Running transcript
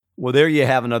Well, there you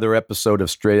have another episode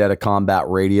of Straight Outta Combat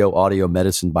Radio, audio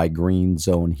medicine by Green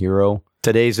Zone Hero.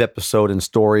 Today's episode and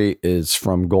story is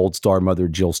from Gold Star mother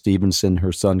Jill Stevenson.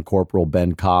 Her son, Corporal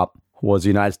Ben Kopp, was a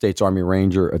United States Army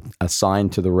Ranger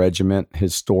assigned to the regiment.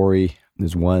 His story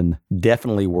is one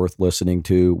definitely worth listening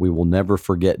to. We will never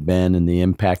forget Ben and the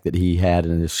impact that he had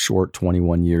in his short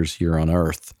 21 years here on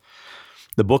Earth.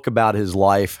 The book about his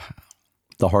life,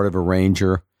 The Heart of a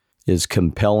Ranger, is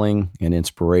compelling and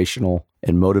inspirational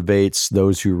and motivates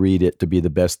those who read it to be the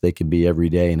best they can be every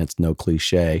day, and it's no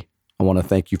cliche. I want to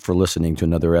thank you for listening to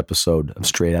another episode of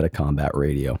Straight Outta Combat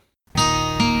Radio.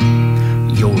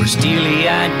 You're a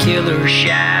steely-eyed killer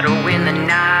shadow in the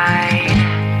night.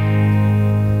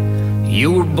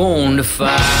 You were born to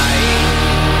fight.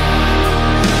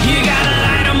 You gotta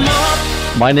light 'em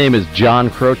up. My name is John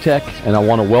Krotek, and I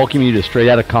want to welcome you to Straight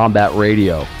Outta Combat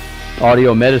Radio,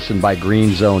 audio medicine by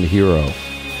Green Zone Hero.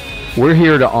 We're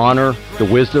here to honor the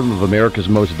wisdom of America's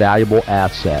most valuable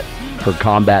asset for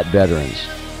combat veterans.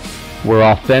 We're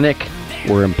authentic,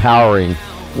 we're empowering,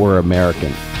 we're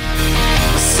American.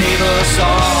 Save us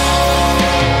all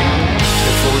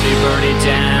before they burn it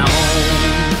down.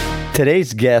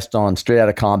 Today's guest on Straight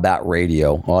Outta Combat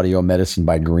Radio, audio medicine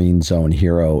by Green Zone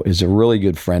Hero, is a really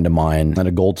good friend of mine and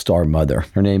a Gold Star mother.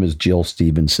 Her name is Jill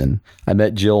Stevenson. I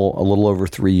met Jill a little over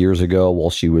 3 years ago while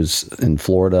she was in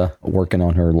Florida working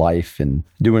on her life and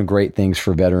doing great things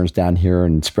for veterans down here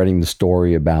and spreading the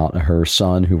story about her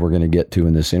son, who we're going to get to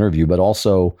in this interview, but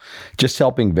also just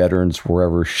helping veterans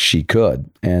wherever she could.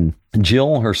 And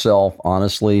Jill herself,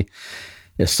 honestly,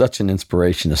 is such an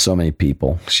inspiration to so many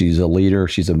people. She's a leader.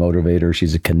 She's a motivator.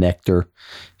 She's a connector.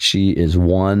 She is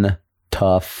one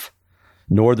tough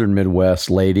Northern Midwest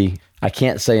lady. I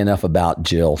can't say enough about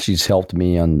Jill. She's helped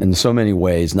me in so many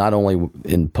ways, not only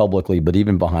in publicly, but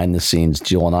even behind the scenes.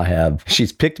 Jill and I have.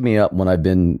 She's picked me up when I've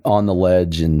been on the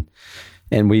ledge, and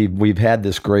we've had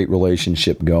this great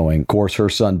relationship going. Of course, her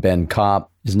son, Ben Kopp,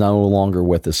 is no longer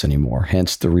with us anymore,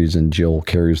 hence the reason Jill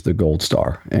carries the Gold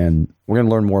Star. And we're going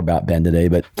to learn more about Ben today,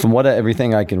 but from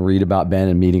everything I can read about Ben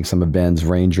and meeting some of Ben's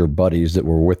Ranger buddies that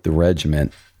were with the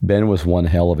regiment, Ben was one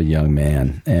hell of a young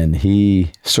man, and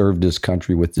he served his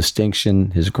country with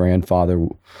distinction. His grandfather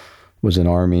was an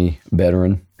Army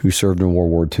veteran who served in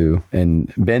World War II,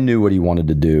 and Ben knew what he wanted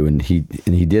to do, and he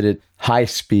did it high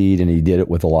speed, and he did it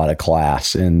with a lot of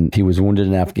class. And he was wounded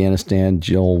in Afghanistan.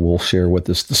 Jill will share with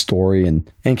us the story,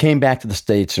 and came back to the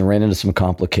States and ran into some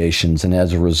complications, and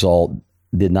as a result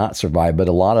did not survive. But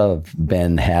a lot of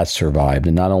Ben has survived,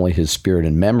 and not only his spirit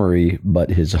and memory, but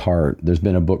his heart. There's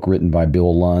been a book written by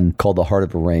Bill Lund called The Heart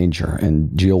of a Ranger,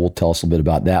 and Jill will tell us a bit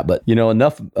about that. But,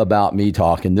 enough about me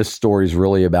talking. This story is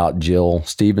really about Jill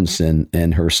Stevenson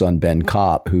and her son, Ben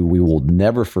Kopp, who we will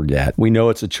never forget. We know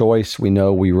it's a choice. We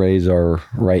know we raise our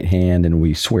right hand and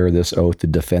we swear this oath to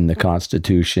defend the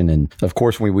Constitution. And of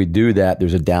course, when we do that,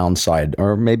 there's a downside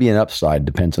or maybe an upside,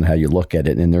 depends on how you look at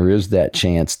it. And there is that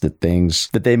chance that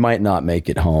they might not make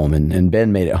it home. And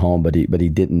Ben made it home, but he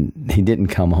didn't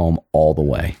come home all the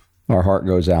way. Our heart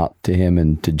goes out to him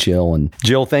and to Jill. And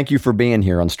Jill, thank you for being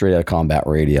here on Straight Outta Combat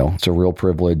Radio. It's a real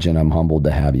privilege, and I'm humbled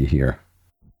to have you here.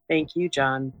 Thank you,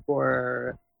 John,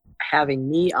 for having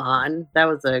me on. That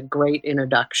was a great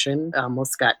introduction. I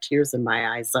almost got tears in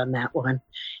my eyes on that one,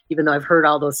 even though I've heard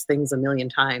all those things a million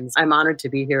times. I'm honored to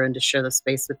be here and to share the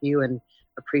space with you, and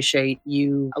appreciate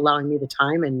you allowing me the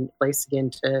time and place again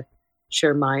to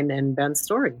share mine and Ben's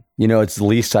story. It's the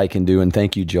least I can do, and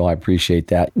thank you, Jill. I appreciate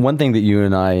that. One thing that you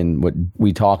and I and what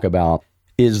we talk about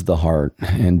is the heart,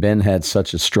 and Ben had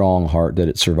such a strong heart that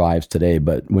it survives today.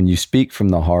 But when you speak from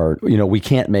the heart, we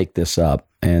can't make this up.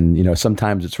 And,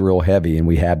 sometimes it's real heavy, and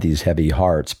we have these heavy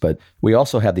hearts, but we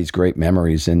also have these great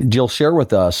memories. And Jill, share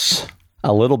with us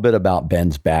a little bit about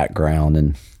Ben's background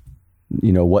and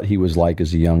what he was like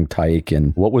as a young tyke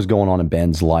and what was going on in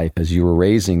Ben's life as you were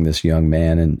raising this young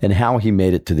man, and how he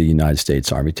made it to the United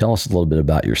States Army. Tell us a little bit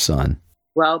about your son.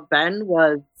 Well, Ben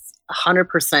was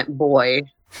 100% boy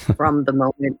from the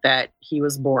moment that he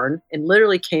was born, and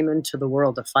literally came into the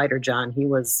world a fighter, John.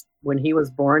 When he was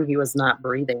born, he was not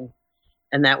breathing.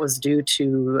 And that was due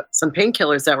to some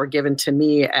painkillers that were given to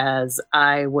me as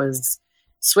I was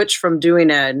switched from doing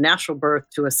a natural birth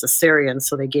to a cesarean.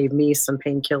 So they gave me some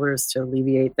painkillers to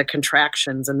alleviate the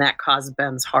contractions, and that caused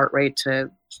Ben's heart rate to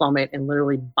plummet and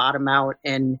literally bottom out.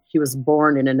 And he was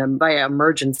born by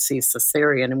emergency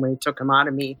cesarean. And when he took him out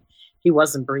of me, he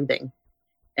wasn't breathing.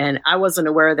 And I wasn't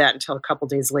aware of that until a couple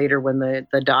days later when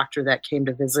the doctor that came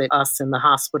to visit us in the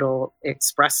hospital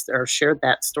expressed or shared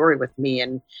that story with me.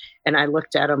 And I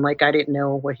looked at him like I didn't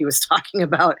know what he was talking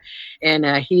about. And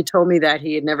he told me that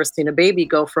he had never seen a baby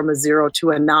go from a 0 to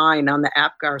a 9 on the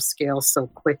APGAR scale so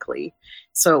quickly.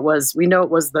 So we know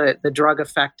it was the drug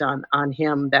effect on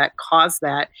him that caused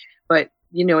that. But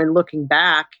in looking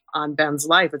back on Ben's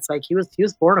life, it's like he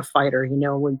was born a fighter.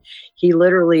 When he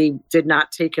literally did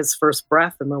not take his first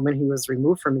breath the moment he was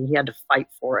removed from me, he had to fight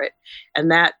for it.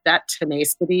 And that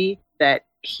tenacity that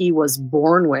he was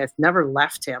born with never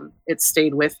left him. It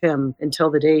stayed with him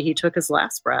until the day he took his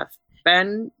last breath.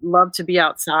 Ben loved to be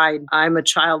outside. I'm a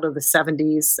child of the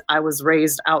 70s. I was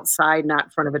raised outside, not in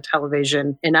front of a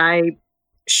television. And I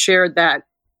shared that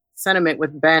sentiment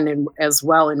with Ben as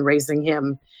well in raising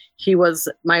him. He was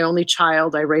my only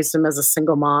child. I raised him as a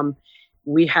single mom.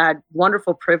 We had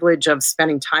wonderful privilege of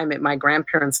spending time at my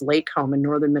grandparents' lake home in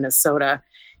northern Minnesota.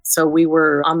 So we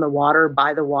were on the water,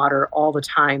 by the water all the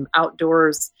time,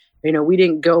 outdoors. We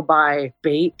didn't go buy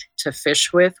bait to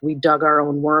fish with. We dug our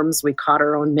own worms. We caught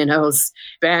our own minnows.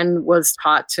 Ben was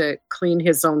taught to clean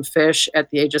his own fish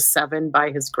at the age of 7 by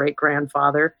his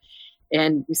great-grandfather.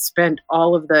 And we spent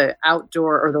all of the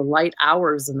outdoor or the light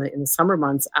hours in the summer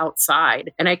months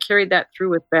outside. And I carried that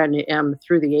through with Ben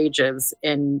through the ages.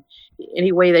 And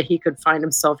any way that he could find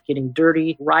himself getting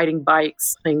dirty, riding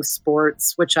bikes, playing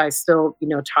sports, which I still,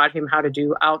 taught him how to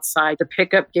do outside. The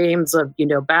pickup games of,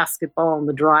 basketball in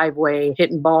the driveway,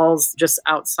 hitting balls just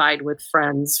outside with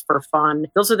friends for fun.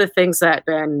 Those are the things that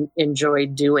Ben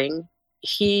enjoyed doing.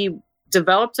 He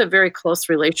developed a very close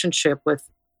relationship with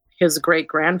his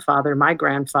great-grandfather, my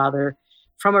grandfather,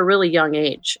 from a really young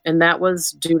age. And that was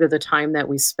due to the time that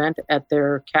we spent at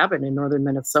their cabin in northern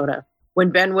Minnesota. When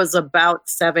Ben was about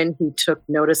 7, he took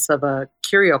notice of a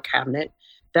curio cabinet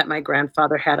that my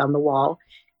grandfather had on the wall,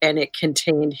 and it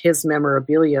contained his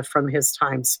memorabilia from his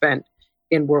time spent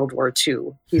in World War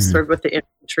II. He served with the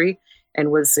infantry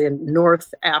and was in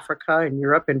North Africa and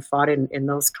Europe and fought in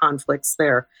those conflicts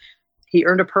there. He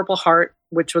earned a Purple Heart,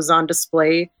 which was on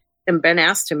display. And Ben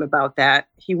asked him about that.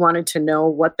 He wanted to know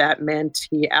what that meant.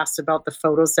 He asked about the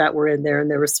photos that were in there, and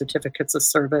there were certificates of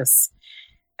service.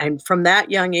 And from that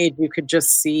young age, you could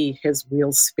just see his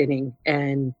wheels spinning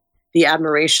and the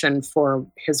admiration for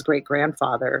his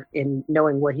great-grandfather in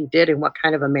knowing what he did and what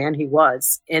kind of a man he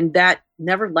was. And that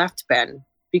never left Ben.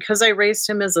 Because I raised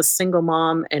him as a single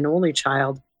mom and only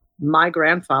child, my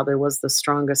grandfather was the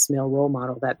strongest male role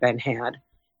model that Ben had.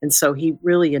 And so he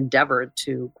really endeavored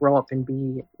to grow up and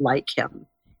be like him.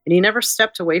 And he never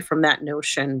stepped away from that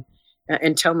notion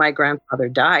until my grandfather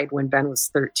died when Ben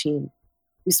was 13.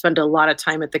 We spent a lot of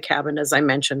time at the cabin, as I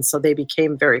mentioned, so they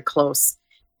became very close.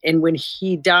 And when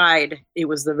he died, it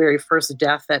was the very first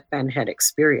death that Ben had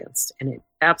experienced, and it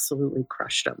absolutely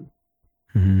crushed him.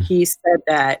 Mm-hmm. He said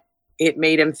that it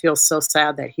made him feel so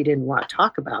sad that he didn't want to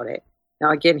talk about it. Now,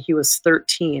 again, he was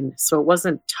 13, so it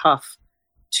wasn't tough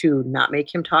to not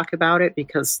make him talk about it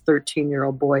because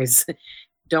 13-year-old boys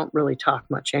don't really talk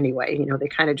much anyway. They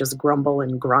kind of just grumble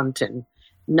and grunt and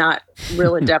not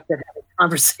real adept at having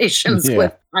conversations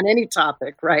with on any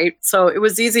topic, right? So it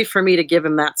was easy for me to give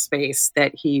him that space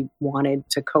that he wanted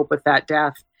to cope with that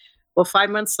death. Well, 5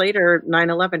 months later,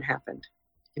 9/11 happened,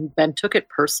 and Ben took it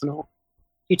personal.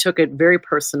 He took it very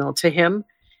personal. To him,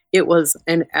 it was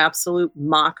an absolute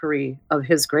mockery of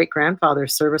his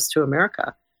great-grandfather's service to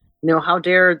America. How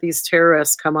dare these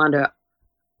terrorists come onto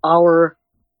our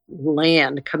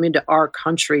land, come into our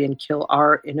country and kill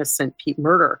our innocent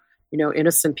murder,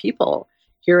 innocent people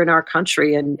here in our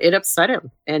country. And it upset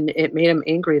him and it made him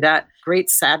angry. That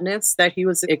great sadness that he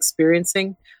was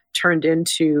experiencing turned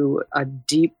into a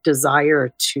deep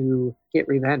desire to get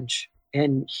revenge.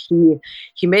 And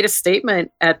he made a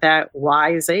statement at that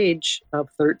wise age of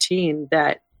 13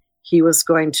 that he was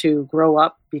going to grow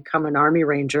up, become an Army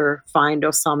Ranger, find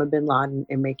Osama bin Laden,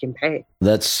 and make him pay.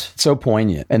 That's so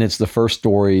poignant. And it's the first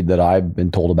story that I've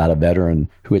been told about a veteran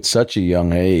who at such a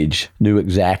young age knew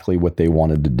exactly what they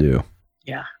wanted to do.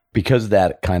 Yeah. Because of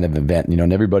that kind of event,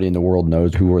 and everybody in the world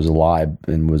knows who was alive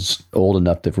and was old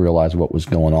enough to realize what was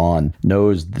going on,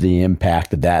 knows the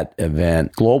impact of that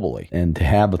event globally. And to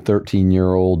have a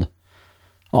 13-year-old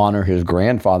honor his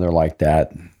grandfather like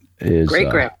that, his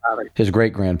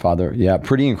great-grandfather. Yeah,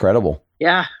 pretty incredible.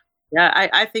 Yeah,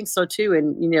 I think so too.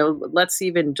 And, let's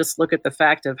even just look at the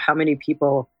fact of how many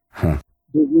people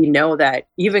we know that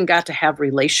even got to have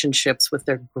relationships with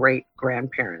their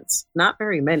great-grandparents. Not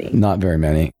very many. And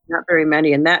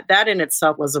that in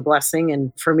itself was a blessing.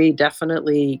 And for me,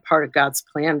 definitely part of God's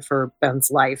plan for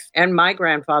Ben's life. And my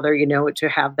grandfather, to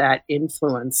have that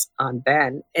influence on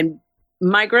Ben. And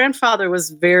My grandfather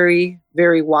was very,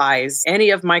 very wise.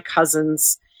 Any of my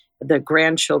cousins, the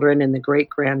grandchildren and the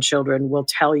great-grandchildren will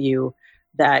tell you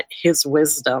that his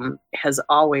wisdom has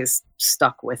always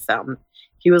stuck with them.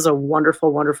 He was a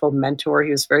wonderful, wonderful mentor.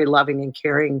 He was very loving and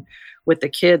caring with the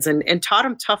kids and taught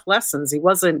them tough lessons. He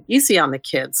wasn't easy on the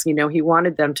kids. You know, he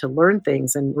wanted them to learn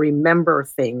things and remember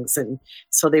things. And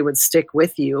so they would stick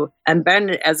with you. And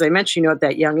Ben, as I mentioned, you know, at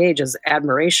that young age, his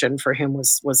admiration for him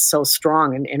was so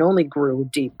strong and only grew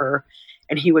deeper.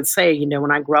 And he would say, you know,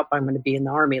 when I grow up, I'm going to be in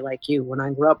the Army like you. When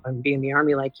I grow up, I'm going to be in the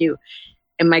Army like you.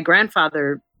 And my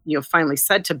grandfather, you know, finally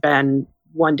said to Ben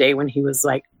one day when he was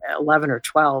like 11 or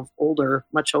 12, older,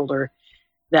 much older,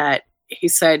 that he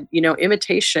said, you know,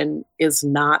 imitation is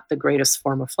not the greatest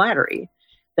form of flattery,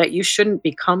 that you shouldn't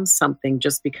become something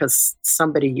just because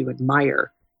somebody you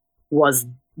admire was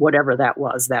whatever that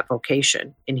was, that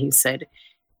vocation. And he said,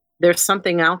 there's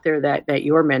something out there that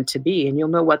you're meant to be, and you'll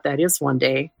know what that is one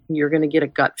day. You're going to get a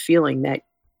gut feeling that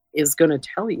is going to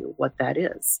tell you what that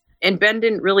is. And Ben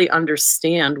didn't really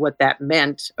understand what that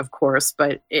meant, of course,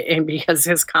 and because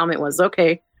his comment was,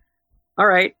 okay, all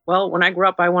right, well, when I grow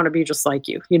up, I want to be just like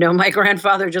you. You know, my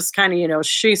grandfather just kind of, you know,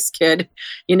 sheesh, kid,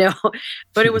 you know.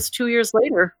 But it was 2 years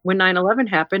later when 9/11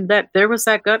 happened that there was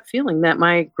that gut feeling that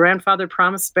my grandfather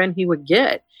promised Ben he would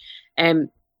get. And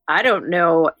I don't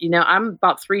know, you know, I'm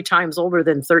about 3 times older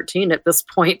than 13 at this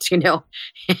point, you know,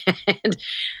 and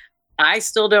I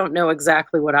still don't know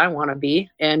exactly what I want to be.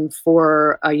 And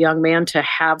for a young man to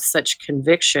have such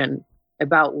conviction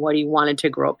about what he wanted to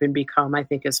grow up and become, I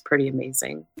think is pretty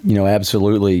amazing. You know,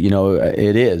 absolutely. You know,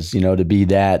 it is, you know, to be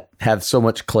that, have so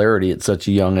much clarity at such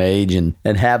a young age and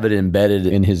have it embedded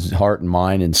in his heart and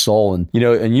mind and soul. And,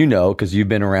 you know, because you've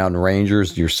been around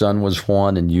Rangers, your son was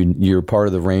one, and you're part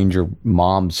of the Ranger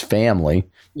mom's family.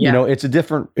 Yeah. You know, it's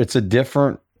a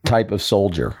different type of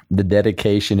soldier. The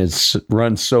dedication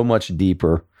runs so much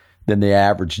deeper than the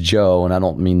average Joe. And I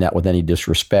don't mean that with any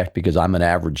disrespect, because I'm an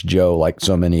average Joe like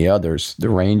so many others. The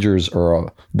Rangers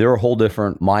they're a whole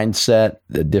different mindset,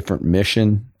 a different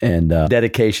mission, and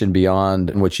dedication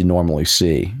beyond what you normally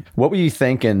see. What were you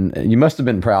thinking? You must have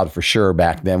been proud for sure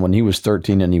back then when he was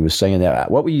 13 and he was saying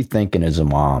that. What were you thinking as a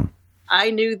mom?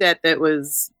 I knew that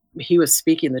he was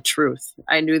speaking the truth.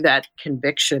 I knew that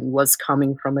conviction was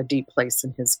coming from a deep place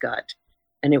in his gut.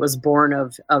 And it was born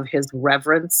of his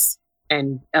reverence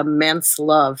and immense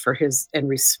love for and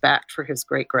respect for his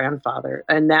great-grandfather.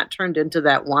 And that turned into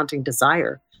that wanting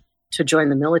desire to join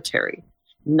the military.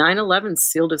 9/11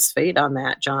 sealed his fate on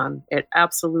that, John. It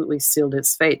absolutely sealed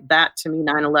his fate. That, to me,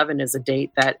 9/11 is a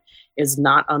date that is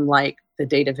not unlike the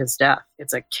date of his death.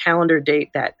 It's a calendar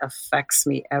date that affects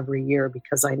me every year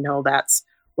because I know that's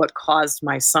what caused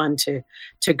my son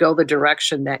to go the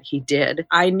direction that he did.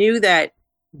 I knew that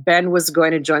Ben was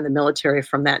going to join the military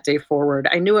from that day forward.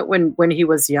 I knew it when he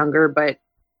was younger, but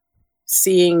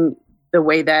seeing the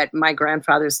way that my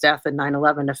grandfather's death in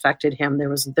 9/11 affected him,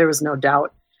 there was no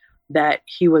doubt that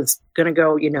he was going to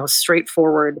go, you know, straight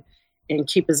forward and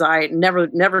keep his eye,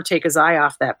 never take his eye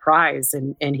off that prize.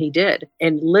 And he did.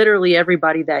 And literally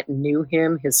everybody that knew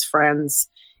him, his friends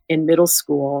in middle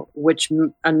school, which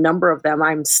a number of them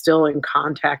I'm still in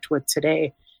contact with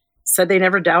today, said they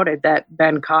never doubted that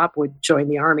Ben Kopp would join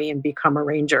the Army and become a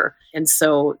Ranger. And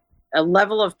so a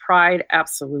level of pride,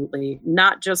 absolutely,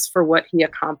 not just for what he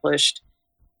accomplished,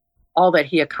 all that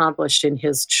he accomplished in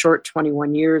his short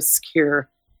 21 years here,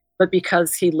 but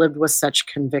because he lived with such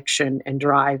conviction and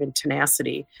drive and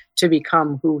tenacity to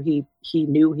become who he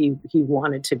knew he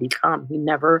wanted to become. He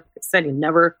never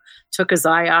took his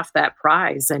eye off that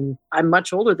prize. And I'm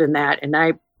much older than that. And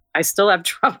I still have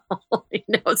trouble, you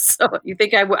know, so you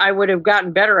think I would have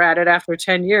gotten better at it after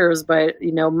 10 years, but,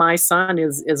 you know, my son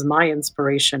is my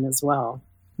inspiration as well.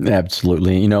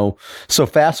 Absolutely. You know, so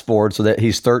fast forward so that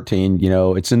he's 13, you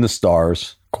know, it's in the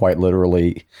stars, quite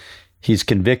literally. He's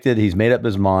convicted. He's made up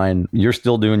his mind. You're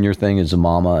still doing your thing as a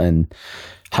mama, and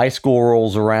high school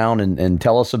rolls around, and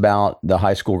tell us about the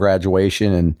high school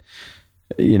graduation. And,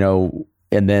 you know,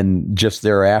 and then just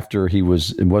thereafter, it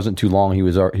wasn't too long, he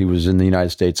was in the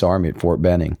United States Army at Fort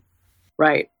Benning.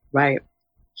 Right.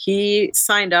 He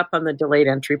signed up on the delayed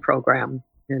entry program.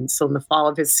 And so in the fall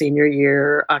of his senior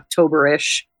year,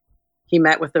 October-ish, he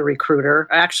met with a recruiter.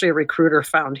 Actually, a recruiter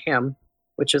found him,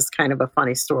 which is kind of a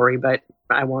funny story, but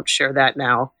I won't share that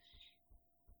now.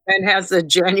 And has a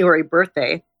January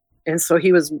birthday. And so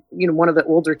he was, you know, one of the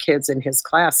older kids in his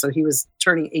class. So he was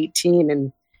turning 18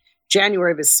 in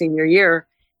January of his senior year.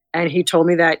 And he told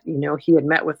me that, you know, he had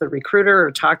met with a recruiter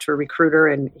or talked to a recruiter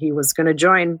and he was going to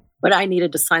join, but I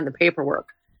needed to sign the paperwork.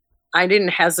 I didn't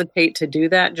hesitate to do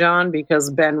that, John, because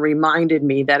Ben reminded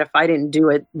me that if I didn't do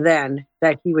it then,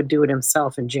 that he would do it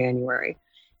himself in January.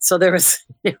 So there was,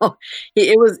 it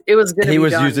was going to be He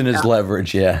was done. using his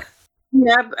leverage, yeah.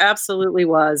 Yeah, absolutely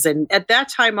was. And at that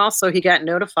time also, he got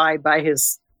notified by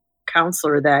his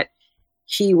counselor that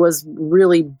he was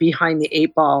really behind the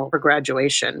 8 ball for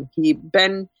graduation.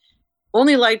 Ben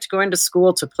only liked going to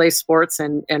school to play sports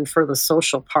and for the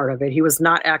social part of it. He was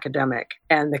not academic.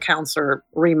 And the counselor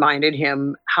reminded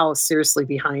him how seriously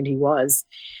behind he was.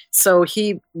 So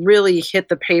he really hit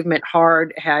the pavement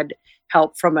hard, had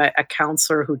help from a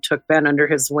counselor who took Ben under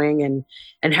his wing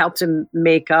and helped him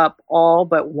make up all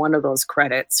but one of those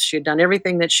credits. She had done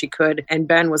everything that she could, and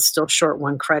Ben was still short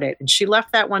 1 credit. And she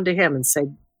left that one to him and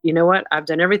said, you know what? I've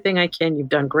done everything I can. You've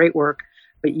done great work,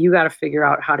 but you got to figure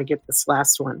out how to get this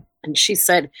last one. And she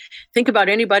said, think about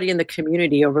anybody in the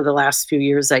community over the last few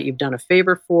years that you've done a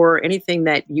favor for, anything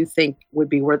that you think would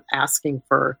be worth asking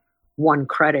for 1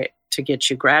 credit to get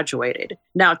you graduated.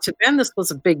 Now, to Ben, this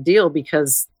was a big deal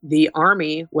because the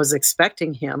Army was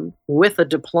expecting him with a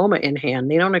diploma in hand.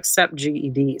 They don't accept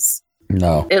GEDs.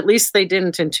 No. At least they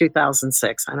didn't in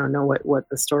 2006. I don't know what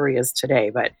the story is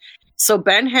today, but so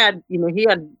Ben had, he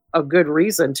had a good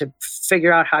reason to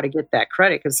figure out how to get that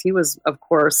credit because he was, of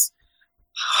course,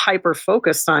 hyper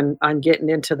focused on getting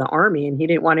into the Army, and he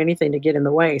didn't want anything to get in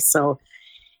the way. So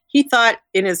he thought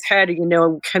in his head,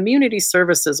 community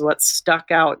service is what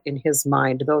stuck out in his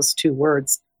mind, those 2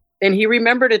 words. And he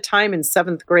remembered a time in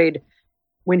 7th grade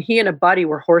when he and a buddy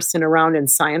were horsing around in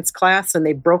science class and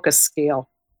they broke a scale.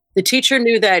 The teacher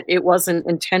knew that it wasn't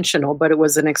intentional, but it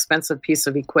was an expensive piece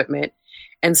of equipment.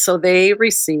 And so they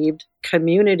received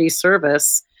community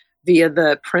service via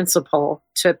the principal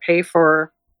to pay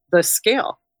for the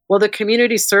scale. Well, the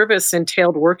community service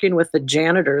entailed working with the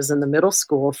janitors in the middle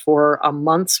school for a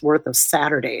month's worth of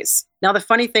Saturdays. Now, the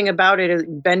funny thing about it is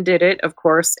Ben did it, of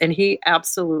course, and he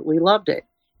absolutely loved it.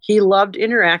 He loved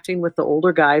interacting with the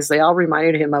older guys. They all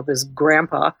reminded him of his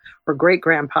grandpa or great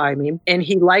grandpa, and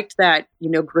he liked that,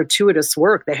 gratuitous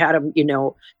work. They had him,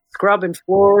 scrubbing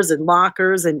floors and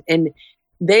lockers, and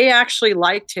they actually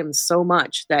liked him so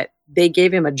much that they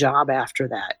gave him a job after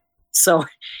that. So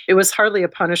it was hardly a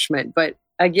punishment, but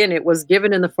again, it was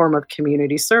given in the form of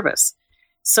community service.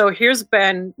 So here's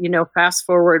Ben, fast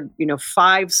forward,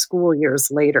 5 school years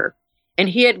later, and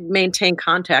he had maintained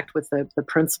contact with the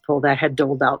principal that had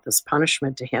doled out this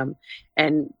punishment to him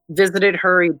and visited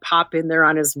her. He'd pop in there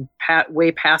on his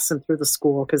way passing through the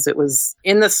school because it was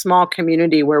in the small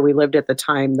community where we lived at the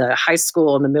time. The high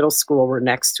school and the middle school were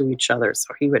next to each other.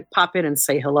 So he would pop in and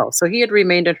say hello. So he had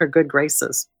remained in her good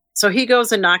graces. So he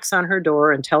goes and knocks on her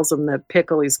door and tells him the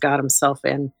pickle he's got himself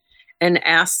in and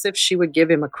asks if she would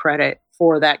give him a credit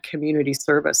for that community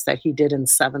service that he did in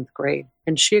 7th grade.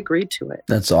 And she agreed to it.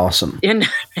 That's awesome. And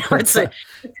it's a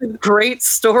great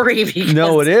story. Because,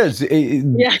 no, it is.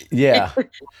 Yeah.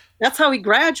 That's how he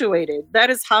graduated. That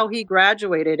is how he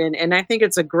graduated. And I think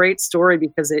it's a great story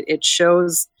because it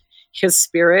shows his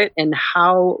spirit and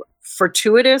how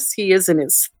fortuitous he is in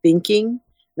his thinking.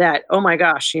 That, oh my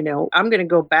gosh, I'm going to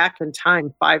go back in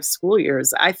time 5 school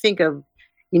years. I think of,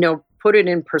 put it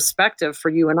in perspective for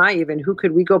you and I even, who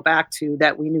could we go back to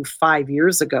that we knew 5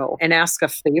 years ago and ask a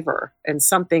favor and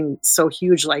something so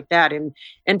huge like that.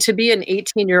 And to be an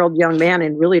 18-year-old young man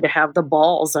and really to have the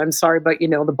balls, I'm sorry, but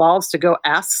the balls to go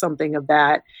ask something of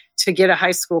that, to get a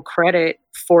high school credit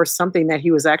for something that he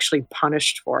was actually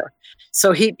punished for.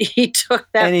 So he took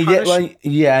that, and he did,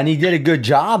 and he did a good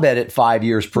job at it 5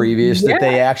 years previous. That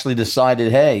they actually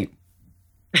decided, hey,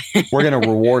 we're going to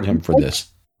reward him for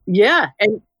this. Yeah,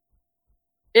 and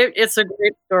it's a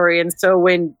great story. And so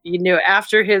when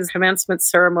after his commencement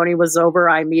ceremony was over,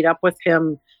 I meet up with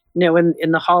him,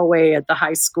 in the hallway at the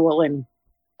high school, and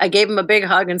I gave him a big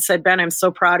hug and said, Ben, I'm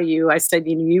so proud of you. I said,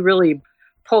 you really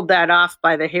pulled that off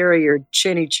by the hair of your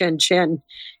chinny chin chin.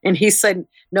 And he said,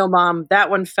 no, Mom, that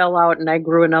one fell out and I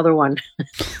grew another one.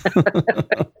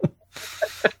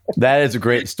 That is a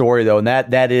great story, though. And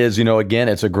that is, again,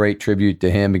 it's a great tribute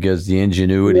to him because the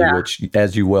ingenuity, which,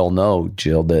 as you well know,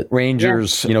 Jill, that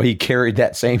Rangers, he carried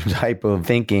that same type of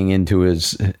thinking into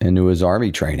his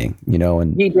Army training,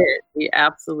 and he did. He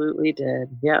absolutely did.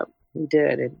 Yep, he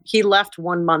did. And he left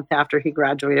 1 month after he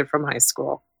graduated from high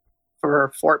school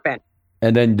for Fort Benning.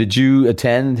 And then did you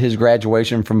attend his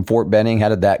graduation from Fort Benning? How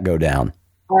did that go down?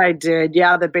 I did.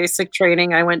 Yeah, the basic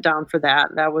training, I went down for that.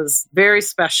 That was very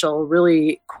special,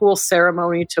 really cool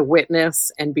ceremony to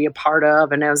witness and be a part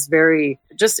of. And I was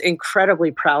just incredibly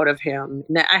proud of him.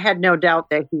 And I had no doubt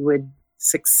that he would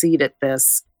succeed at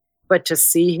this. but to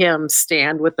see him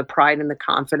stand with the pride and the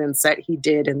confidence that he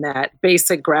did in that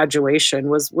basic graduation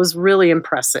was really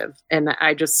impressive. And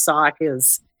I just saw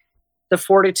the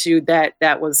fortitude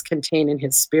that was contained in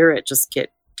his spirit just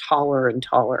get taller and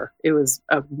taller. It was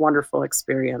a wonderful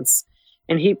experience.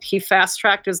 And he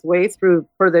fast-tracked his way through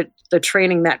for the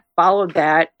training that followed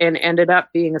that and ended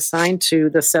up being assigned to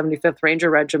the 75th Ranger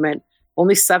Regiment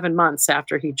only 7 months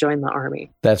after he joined the Army.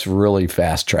 That's really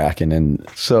fast tracking. And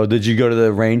so did you go to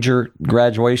the Ranger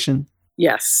graduation?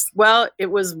 Yes. Well, it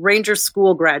was Ranger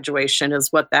School graduation is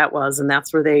what that was. And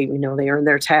that's where they earned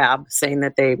their tab saying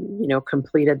that they,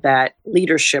 completed that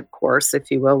leadership course, if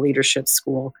you will, leadership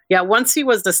school. Yeah. Once he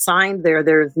was assigned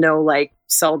there's no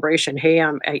celebration. Hey,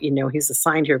 he's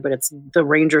assigned here, but it's the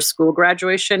Ranger School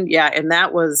graduation. Yeah. And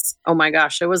that was, oh my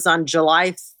gosh, it was on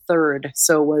July 3rd.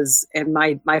 So it was, and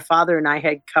my father and I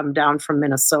had come down from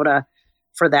Minnesota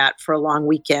for a long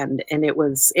weekend. And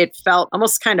it felt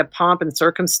almost kind of pomp and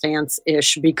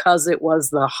circumstance-ish because it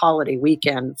was the holiday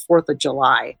weekend, 4th of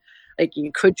July.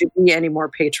 Could you be any more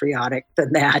patriotic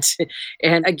than that?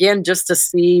 And again, just to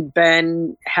see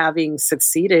Ben having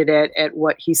succeeded at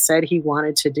what he said he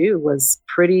wanted to do was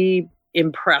pretty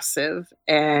impressive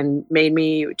and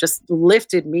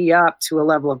lifted me up to a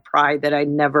level of pride that I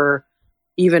never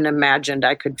even imagined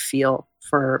I could feel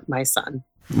for my son.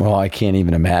 Well, I can't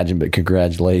even imagine, but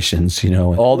congratulations,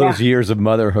 all those years of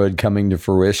motherhood coming to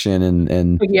fruition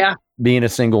and being a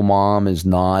single mom is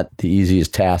not the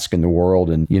easiest task in the world.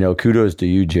 And, kudos to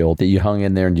you, Jill, that you hung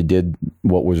in there and you did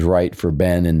what was right for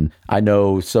Ben. And I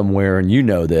know somewhere, and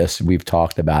this, we've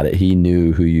talked about it, he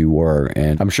knew who you were.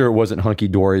 And I'm sure it wasn't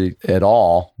hunky-dory at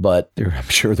all, but I'm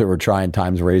sure there were trying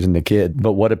times raising the kid.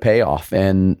 But what a payoff.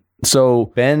 And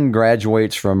so Ben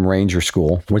graduates from Ranger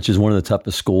School, which is one of the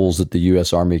toughest schools that the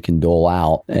U.S. Army can dole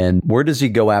out. And where does he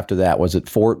go after that? Was it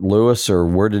Fort Lewis or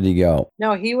where did he go?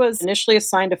 No, he was initially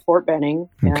assigned to Fort Benning.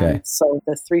 Okay. So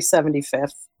the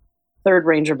 375th, 3rd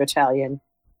Ranger Battalion.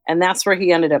 And that's where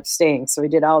he ended up staying. So he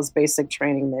did all his basic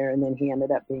training there and then he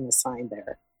ended up being assigned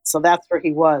there. So that's where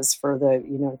he was for the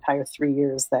entire 3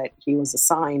 years that he was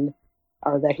assigned,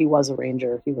 or that he was a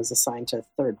Ranger. He was assigned to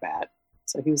 3rd Bat.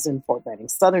 So he was in Fort Benning,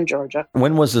 Southern Georgia.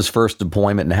 When was his first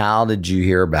deployment and how did you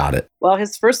hear about it? Well,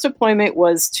 his first deployment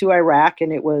was to Iraq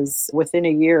and it was within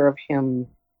a year of him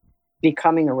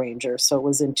becoming a Ranger. So it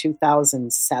was in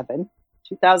 2007.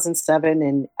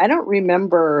 And I don't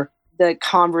remember the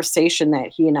conversation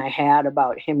that he and I had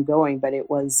about him going, but it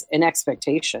was an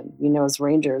expectation. As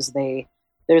Rangers,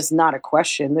 there's not a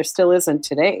question. There still isn't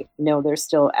today. They're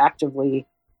still actively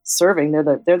serving.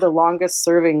 They're the longest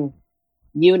serving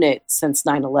unit since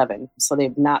 9/11. So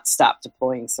they've not stopped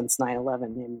deploying since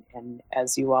 9/11. And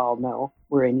as you all know,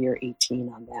 we're in year 18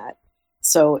 on that.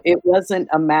 So it wasn't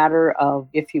a matter of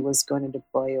if he was going to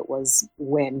deploy, it was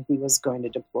when he was going to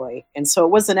deploy. And so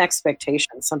it was an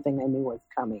expectation, something I knew was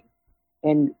coming.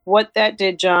 And what that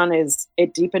did, John, is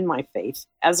it deepened my faith.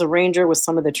 As a Ranger, with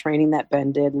some of the training that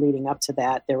Ben did leading up to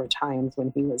that, there were times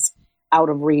when he was out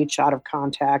of reach, out of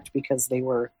contact, because they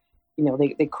were,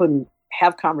 they couldn't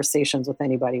have conversations with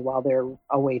anybody while they're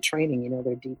away training.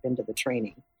 They're deep into the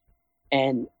training.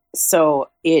 And so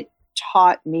it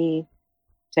taught me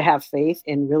to have faith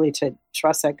and really to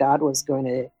trust that God was going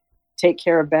to take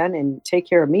care of Ben and take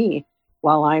care of me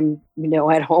while I'm,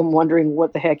 at home wondering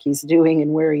what the heck he's doing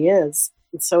and where he is.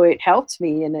 And so it helped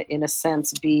me in a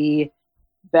sense be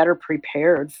better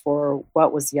prepared for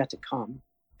what was yet to come.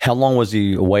 How long was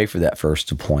he away for that first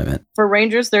deployment? For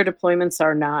Rangers, their deployments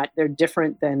they're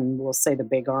different than, we'll say, the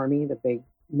big Army, the big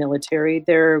military.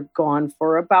 They're gone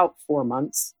for about 4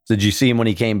 months. Did you see him when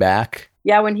he came back?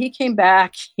 Yeah, when he came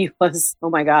back, he was, oh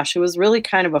my gosh, it was really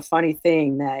kind of a funny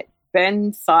thing that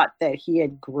Ben thought that he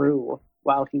had grew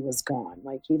while he was gone.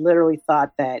 He literally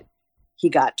thought that he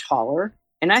got taller.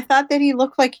 And I thought that he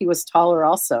looked like he was taller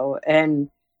also. And,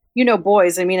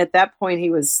 boys, at that point he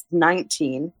was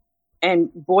 19.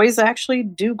 And boys actually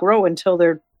do grow until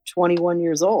they're 21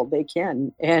 years old. They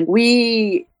can. And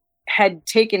we had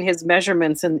taken his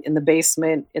measurements in the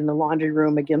basement, in the laundry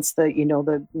room, against the,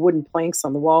 the wooden planks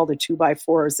on the wall, the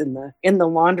 2x4s in the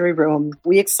laundry room.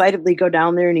 We excitedly go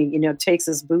down there and he, takes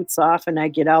his boots off and I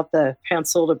get out the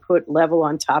pencil to put level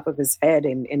on top of his head.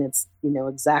 And it's,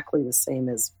 exactly the same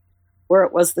as where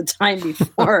it was the time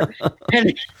before.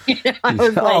 And I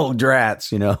was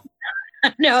drats,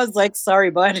 No, I was like,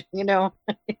 sorry, bud,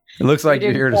 It looks like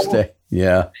you're here to stay.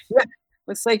 Yeah.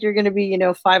 Looks like you're going to be,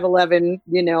 5'11",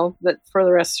 for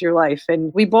the rest of your life.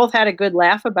 And we both had a good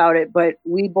laugh about it, but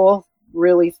we both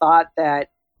really thought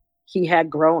that he had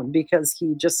grown because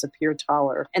he just appeared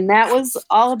taller. And that was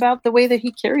all about the way that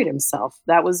he carried himself.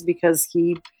 That was because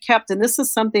he kept, and this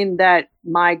is something that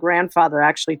my grandfather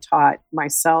actually taught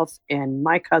myself and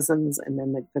my cousins and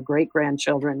then the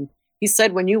great-grandchildren. He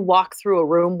said, when you walk through a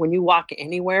room, when you walk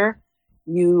anywhere,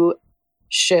 you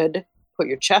should put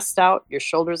your chest out, your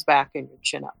shoulders back, and your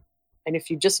chin up. And if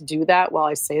you just do that while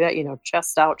I say that,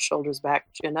 chest out, shoulders back,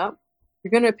 chin up,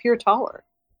 you're going to appear taller.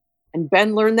 And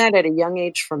Ben learned that at a young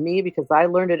age from me because I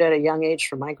learned it at a young age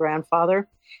from my grandfather.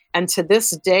 And to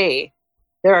this day,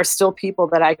 there are still people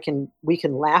that we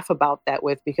can laugh about that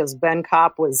with, because Ben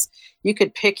Kopp you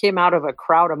could pick him out of a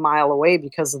crowd a mile away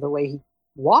because of the way he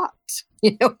walked.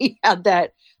 He had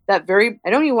that very, I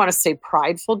don't even want to say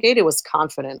prideful gait. It was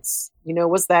confidence, it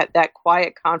was that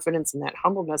quiet confidence and that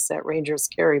humbleness that Rangers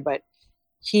carry. But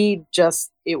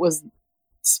it was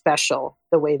special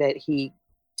the way that he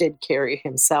did carry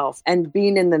himself. And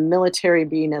being in the military,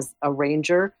 being as a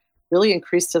Ranger, really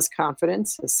increased his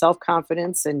confidence, his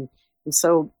self-confidence, and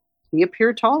so he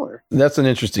appeared taller. That's an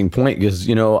interesting point because,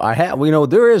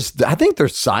 I think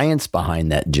there's science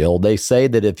behind that, Jill. They say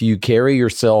that if you carry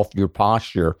yourself, your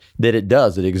posture, that it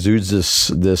exudes this,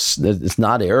 it's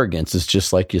not arrogance. It's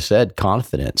just like you said,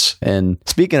 confidence. And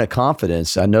speaking of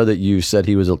confidence, I know that you said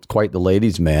he was quite the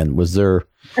ladies' man. Was there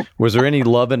any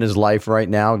love in his life right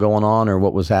now going on, or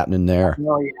what was happening there?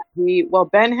 Oh, yeah.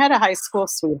 Ben had a high school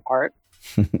sweetheart.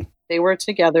 They were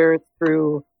together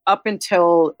up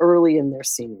until early in their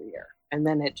senior year. And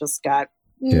then it just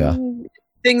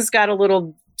things got a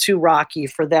little too rocky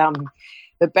for them.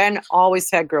 But Ben always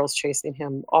had girls chasing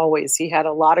him, always. He had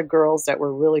a lot of girls that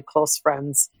were really close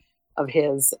friends of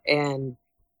his. And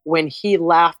when he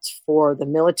left for the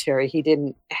military, he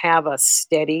didn't have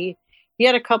he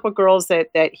had a couple girls that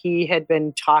he had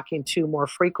been talking to more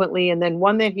frequently. And then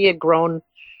one that he had grown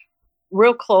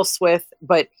real close with,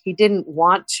 but he didn't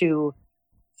want to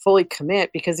fully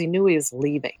commit because he knew he was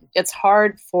leaving. It's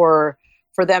hard for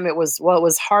them. It was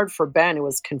hard for Ben. It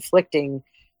was conflicting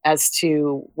as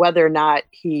to whether or not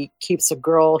he keeps a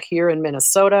girl here in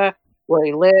Minnesota where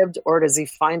he lived, or does he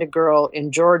find a girl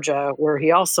in Georgia where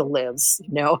he also lives,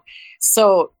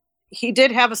 So he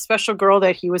did have a special girl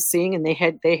that he was seeing, and they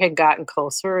had gotten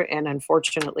closer. And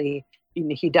unfortunately,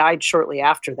 he died shortly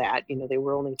after that. They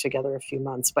were only together a few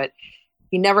months, but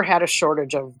he never had a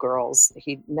shortage of girls.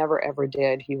 He never, ever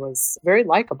did. He was very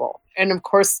likable. And of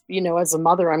course, as a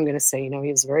mother, I'm going to say, he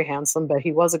was very handsome, but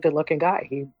he was a good looking guy.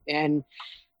 And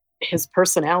his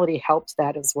personality helped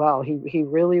that as well. He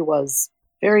really was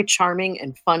very charming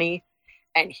and funny,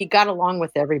 and he got along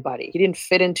with everybody. He didn't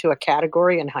fit into a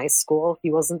category in high school.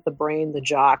 He wasn't the brain, the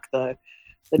jock, the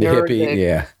nerd,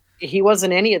 hippie, He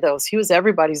wasn't any of those. He was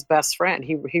everybody's best friend.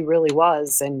 He really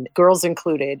was, and girls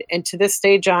included. And to this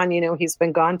day, John, he's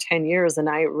been gone 10 years, and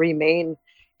I remain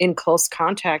in close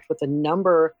contact with a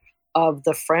number of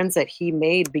the friends that he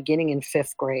made beginning in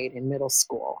 5th grade in middle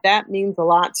school. That means a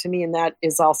lot to me, and that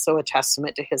is also a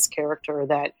testament to his character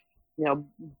that,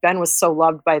 Ben was so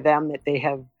loved by them that they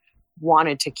have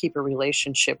wanted to keep a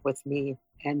relationship with me,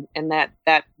 and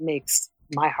that makes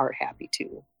my heart happy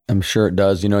too. I'm sure it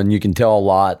does, and you can tell a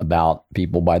lot about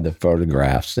people by the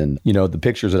photographs and, the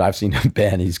pictures that I've seen of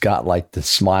Ben. He's got like the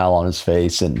smile on his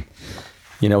face, and,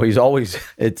 he's always,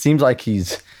 it seems like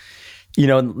he's,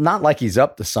 not like he's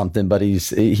up to something, but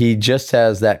he just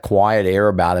has that quiet air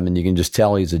about him, and you can just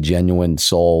tell he's a genuine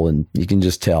soul, and you can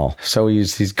just tell. So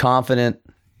he's confident.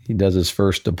 He does his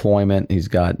first deployment. He's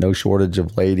got no shortage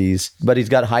of ladies, but he's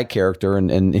got high character,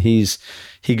 and he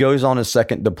goes on his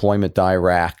second deployment to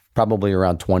Iraq, probably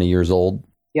around 20 years old.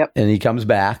 Yep. And he comes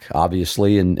back,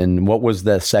 obviously. And what was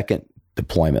the second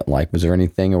deployment like? Was there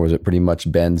anything, or was it pretty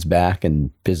much Ben's back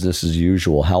and business as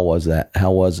usual? How was that?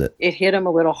 How was it? It hit him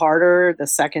a little harder the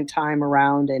second time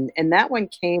around. And that one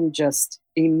came just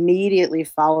immediately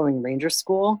following Ranger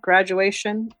School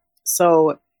graduation.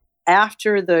 So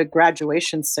after the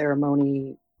graduation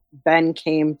ceremony, Ben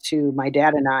came to my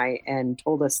dad and I and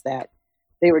told us that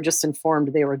they were just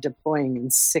informed they were deploying in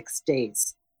 6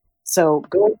 days. So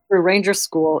going through Ranger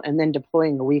School and then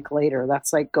deploying a week later,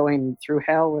 that's like going through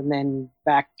hell and then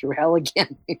back through hell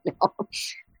again,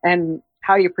 and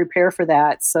how you prepare for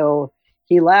that. So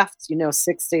he left,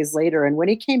 6 days later. And when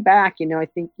he came back, I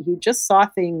think he just saw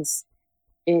things,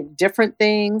 different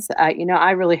things.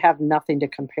 I really have nothing to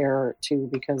compare to,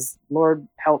 because Lord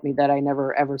help me that I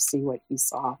never ever see what he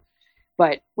saw.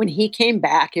 But when he came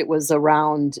back, it was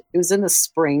in the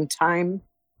springtime.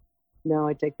 No,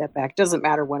 I take that back. Doesn't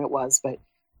matter when it was, but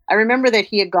I remember that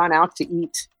he had gone out to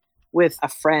eat with a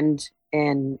friend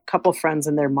and a couple friends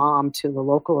and their mom to the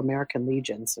local American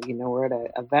Legion. So, we're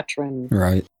at a veteran.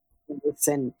 Right.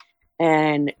 And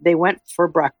And they went for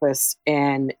breakfast,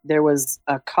 and there was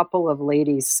a couple of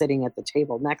ladies sitting at the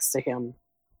table next to him.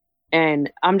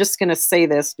 And I'm just going to say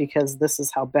this because this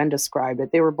is how Ben described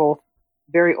it. They were both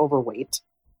very overweight.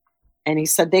 And he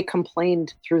said they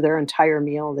complained through their entire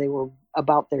meal. They were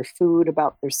about their food,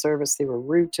 about their service. They were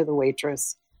rude to the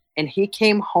waitress. And he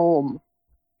came home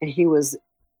and he was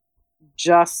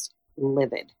just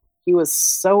livid. He was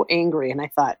so angry. And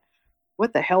I thought,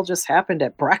 what the hell just happened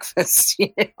at breakfast?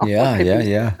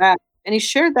 Yeah. And he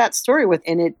shared that story with,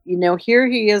 and it, here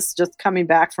he is just coming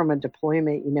back from a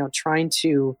deployment, trying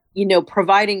to,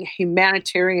 providing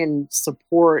humanitarian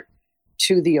support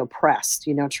to the oppressed,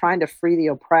 trying to free the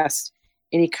oppressed.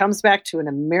 And he comes back to an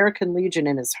American Legion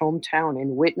in his hometown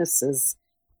and witnesses,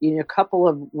 a couple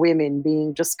of women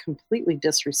being just completely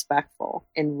disrespectful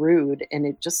and rude. And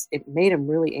it made him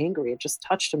really angry. It just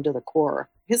touched him to the core.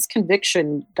 His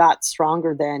conviction got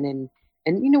stronger then.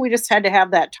 And we just had to have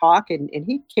that talk. And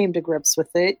he came to grips with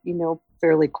it,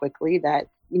 fairly quickly that,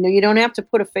 you don't have to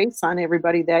put a face on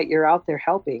everybody that you're out there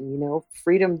helping.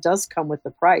 Freedom does come with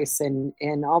the price. And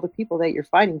all the people that you're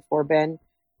fighting for, Ben,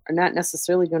 are not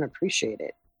necessarily going to appreciate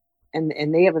it.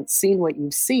 And they haven't seen what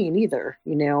you've seen either,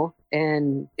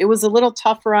 and it was a little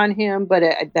tougher on him, but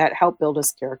that helped build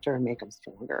his character and make him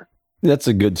stronger. That's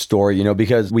a good story,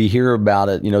 because we hear about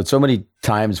it, so many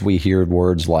times we hear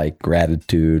words like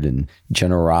gratitude and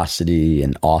generosity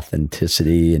and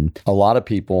authenticity. And a lot of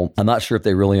people, I'm not sure if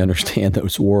they really understand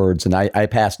those words. And I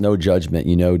pass no judgment,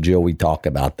 Jill, we talk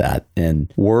about that.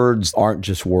 And words aren't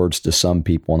just words to some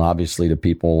people. And obviously to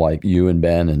people like you and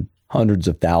Ben and hundreds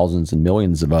of thousands and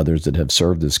millions of others that have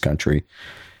served this country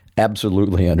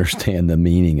absolutely understand the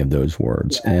meaning of those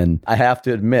words. Yeah. And I have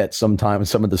to admit, sometimes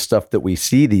some of the stuff that we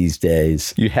see these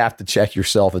days, you have to check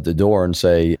yourself at the door and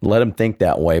say, let them think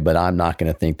that way, but I'm not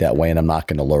going to think that way, and I'm not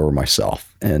going to lower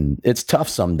myself. And it's tough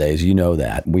some days,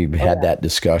 that. We've had that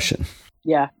discussion.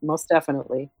 Yeah, most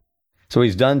definitely. So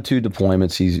he's done 2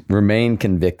 deployments. He's remained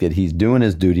convicted. He's doing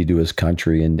his duty to his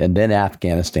country. And then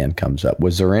Afghanistan comes up.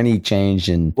 Was there any change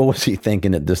in what was he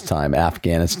thinking at this time,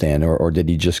 Afghanistan, or did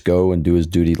he just go and do his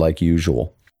duty like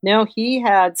usual? No, he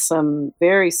had some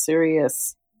very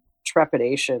serious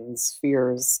trepidations,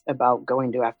 fears about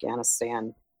going to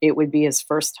Afghanistan. It would be his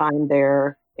first time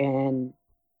there, and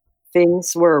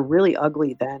things were really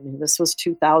ugly then. This was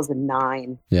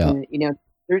 2009. Yeah. And,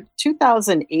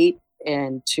 2008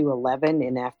 and to 11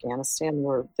 in Afghanistan,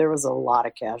 there was a lot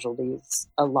of casualties.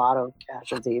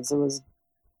 It was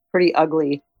pretty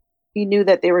ugly. He knew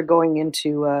that they were going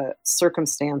into a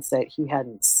circumstance that he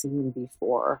hadn't seen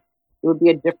before. It would be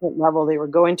a different level. They were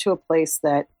going to a place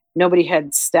that nobody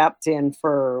had stepped in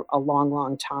for a long,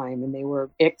 long time, and they were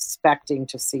expecting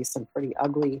to see some pretty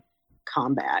ugly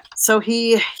combat. So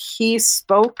he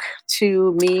spoke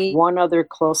to me, one other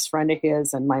close friend of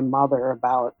his, and my mother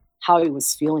about how he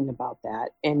was feeling about that.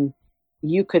 And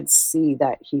you could see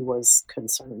that he was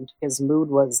concerned. His mood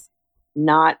was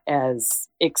not as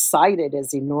excited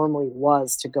as he normally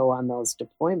was to go on those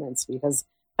deployments, because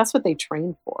that's what they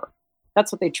trained for.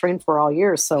 That's what they trained for all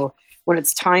year. So when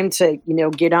it's time to,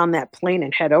 get on that plane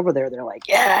and head over there, they're like,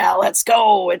 yeah, let's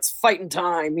go. It's fighting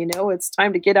time. It's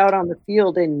time to get out on the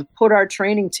field and put our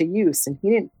training to use. And he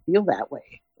didn't feel that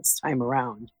way this time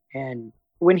around. And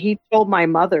when he told my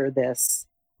mother this,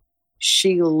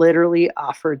 she literally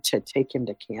offered to take him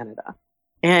to Canada.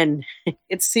 And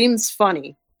it seems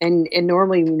funny. And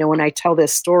normally, when I tell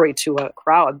this story to a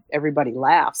crowd, everybody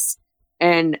laughs.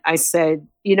 And I said,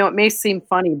 it may seem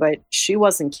funny, but she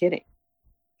wasn't kidding.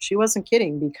 She wasn't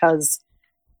kidding, because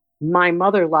my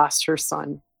mother lost her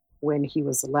son when he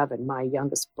was 11. My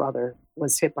youngest brother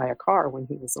was hit by a car when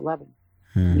he was 11.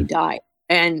 He died.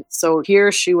 And so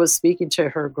here she was speaking to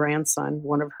her grandson,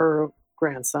 one of her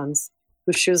grandsons,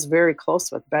 who she was very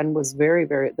close with. Ben was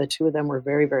the two of them were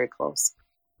very, very close.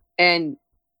 And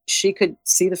she could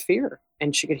see the fear,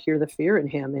 and she could hear the fear in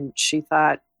him. And she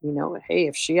thought, hey,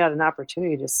 if she had an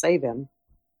opportunity to save him,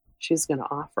 she's going to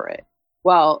offer it.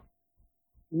 Well,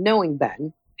 knowing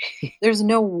Ben, there's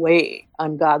no way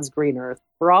on God's green earth,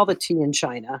 for all the tea in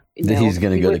China, that he's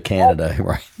going to go to Canada,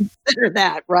 right? Consider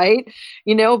that, right?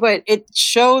 But it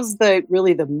shows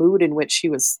the mood in which he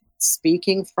was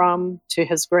speaking from to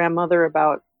his grandmother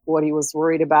about what he was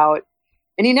worried about.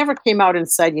 And he never came out and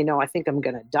said, I think I'm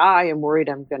going to die. I'm worried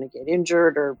I'm going to get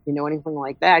injured, or, anything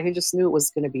like that. He just knew it was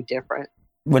going to be different.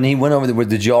 When he went over there,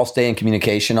 did you all stay in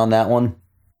communication on that one?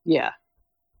 Yeah.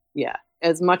 Yeah.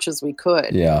 As much as we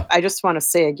could. Yeah. I just want to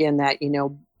say again that,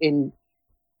 in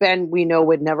Ben, we know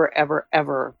would never, ever,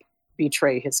 ever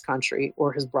betray his country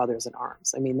or his brothers in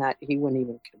arms. I mean, that he wouldn't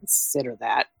even consider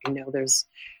that. There's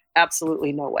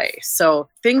absolutely no way. So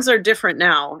things are different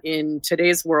now in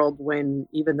today's world when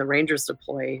even the Rangers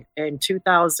deploy. In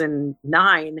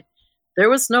 2009, there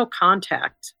was no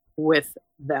contact with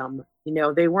them.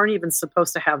 They weren't even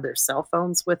supposed to have their cell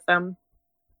phones with them,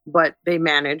 but they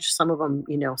managed. Some of them,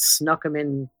 snuck them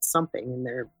in something in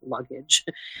their luggage.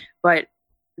 But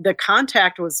the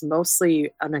contact was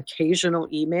mostly an occasional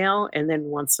email, and then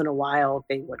once in a while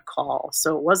they would call.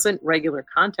 So it wasn't regular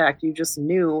contact. You just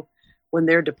knew when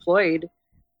they're deployed,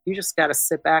 you just got to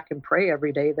sit back and pray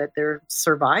every day that they're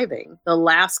surviving. The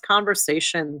last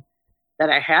conversation that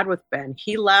I had with Ben,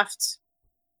 he left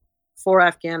for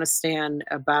Afghanistan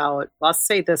about, I'll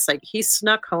say this, like he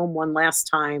snuck home one last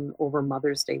time over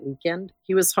Mother's Day weekend.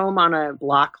 He was home on a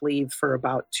block leave for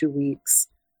about 2 weeks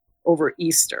over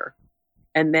Easter.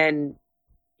 And then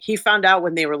he found out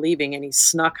when they were leaving, and he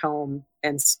snuck home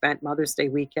and spent Mother's Day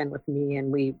weekend with me.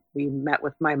 And we met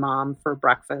with my mom for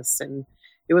breakfast. And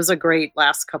it was a great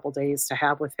last couple days to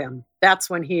have with him. That's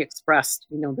when he expressed,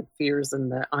 the fears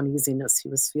and the uneasiness he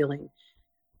was feeling.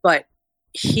 But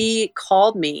he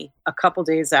called me a couple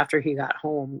days after he got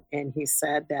home, and he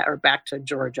said that, or back to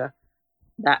Georgia,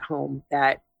 that home,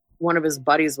 that one of his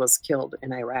buddies was killed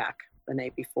in Iraq the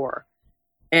night before.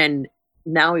 And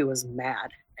now he was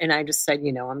mad. And I just said,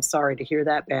 I'm sorry to hear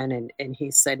that, Ben. And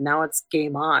he said, now it's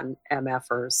game on,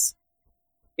 MFers,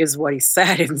 is what he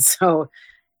said. And so,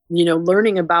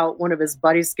 learning about one of his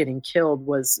buddies getting killed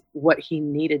was what he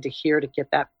needed to hear to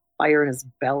get that fire in his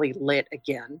belly lit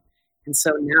again. And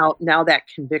so now that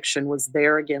conviction was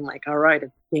there again, like, all right,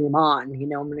 it's game on, I'm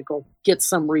going to go get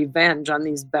some revenge on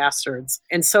these bastards.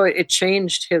 And so it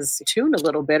changed his tune a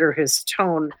little bit, or his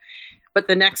tone. But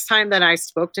the next time that I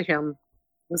spoke to him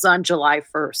was on July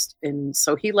 1st. And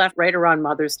so he left right around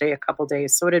Mother's Day, a couple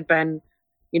days. So it had been,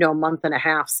 a month and a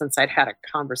half since I'd had a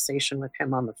conversation with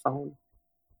him on the phone.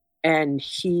 And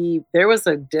there was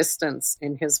a distance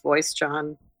in his voice,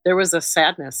 John. There was a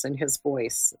sadness in his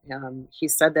voice. He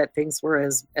said that things were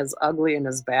as ugly and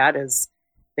as bad as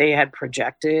they had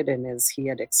projected and as he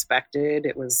had expected.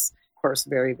 It was, of course,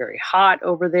 very, very hot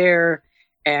over there.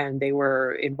 And they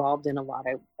were involved in a lot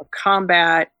of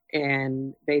combat,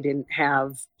 and they didn't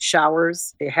have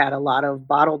showers. They had a lot of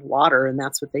bottled water, and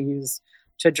that's what they used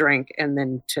to drink and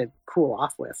then to cool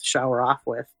off with, shower off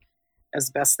with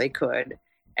as best they could.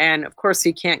 And of course,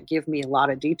 he can't give me a lot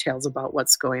of details about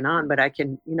what's going on, but I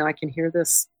can hear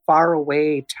this far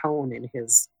away tone in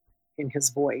his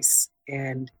voice.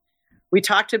 And we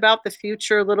talked about the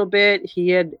future a little bit.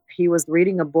 He was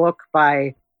reading a book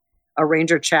by a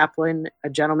Ranger chaplain, a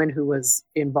gentleman who was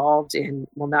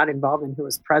who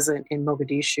was present in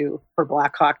Mogadishu for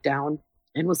Black Hawk Down,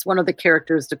 and was one of the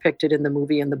characters depicted in the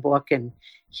movie and the book. And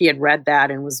he had read that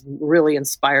and was really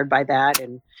inspired by that.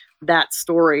 And that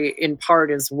story in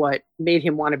part is what made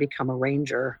him want to become a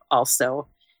Ranger also.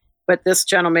 But this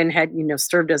gentleman had,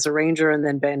 served as a Ranger and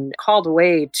then been called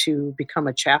away to become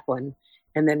a chaplain,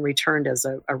 and then returned as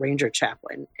a Ranger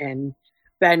chaplain. And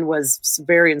Ben was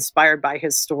very inspired by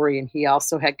his story, and he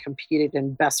also had competed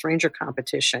in Best Ranger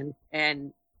competition.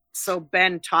 And so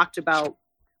Ben talked about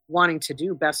wanting to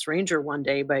do Best Ranger one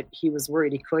day, but he was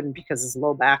worried he couldn't because his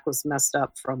low back was messed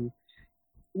up from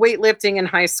weightlifting in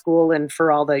high school and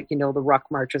for all the, the ruck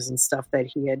marches and stuff that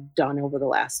he had done over the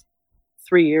last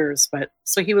 3 years. But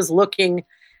so he was looking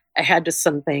ahead to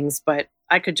some things, but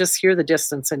I could just hear the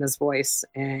distance in his voice.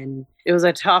 And it was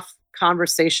a tough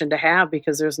conversation to have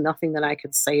because there's nothing that I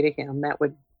could say to him that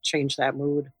would change that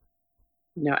mood.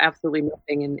 Absolutely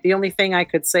nothing. And the only thing I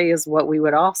could say is what we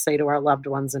would all say to our loved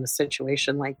ones in a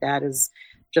situation like that, is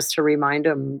just to remind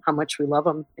them how much we love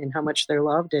them and how much they're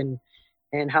loved, and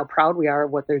how proud we are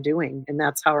of what they're doing. And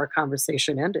that's how our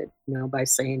conversation ended, by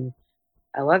saying,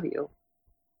 I love you.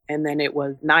 And then it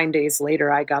was 9 days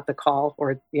later, I got the call,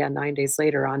 9 days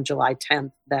later on July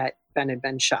 10th, that Ben had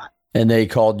been shot. And they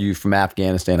called you from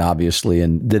Afghanistan, obviously.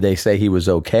 And did they say he was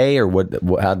okay, or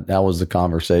how was the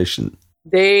conversation?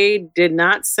 They did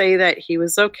not say that he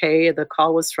was okay. The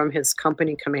call was from his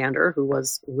company commander who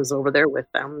was over there with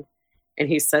them. And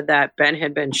he said that Ben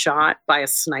had been shot by a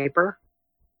sniper,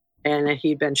 and that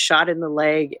he'd been shot in the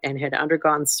leg and had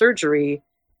undergone surgery,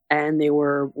 and they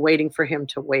were waiting for him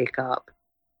to wake up.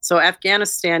 So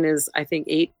Afghanistan is, I think,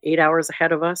 eight hours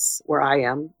ahead of us where I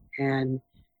am. And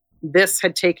this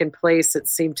had taken place, it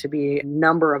seemed to be a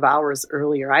number of hours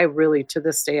earlier. I really, to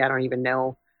this day, I don't even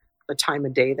know the time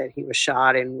of day that he was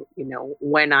shot. And,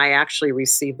 when I actually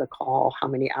received the call, how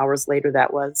many hours later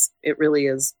that was, it really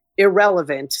is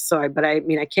irrelevant. But I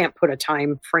can't put a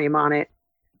time frame on it.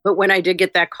 But when I did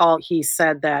get that call, he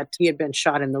said that he had been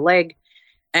shot in the leg.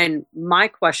 And my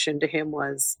question to him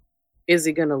was, is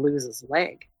he going to lose his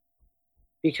leg?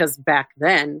 because back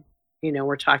then,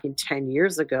 we're talking 10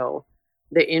 years ago,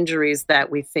 the injuries that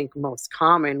we think most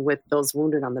common with those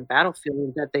wounded on the battlefield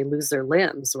is that they lose their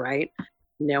limbs, right?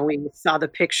 We saw the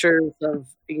pictures of,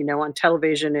 on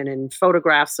television and in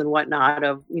photographs and whatnot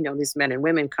of, these men and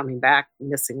women coming back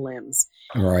missing limbs.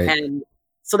 Right. And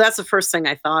so that's the first thing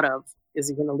I thought of, is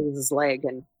he going to lose his leg?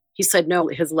 And he said, no,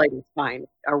 his leg is fine.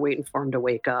 Are waiting for him to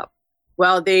wake up.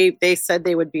 Well, they said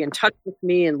they would be in touch with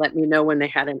me and let me know when they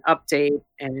had an update.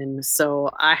 And so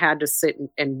I had to sit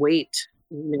and wait,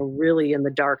 really in the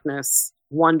darkness,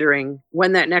 wondering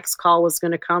when that next call was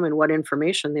going to come and what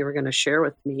information they were going to share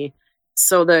with me.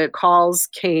 So the calls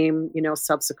came,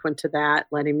 subsequent to that,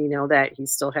 letting me know that he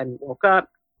still hadn't woke up.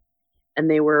 And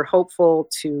they were hopeful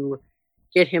to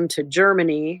get him to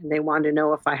Germany. They wanted to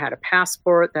know if I had a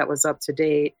passport that was up to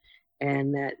date,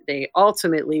 and that they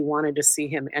ultimately wanted to see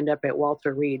him end up at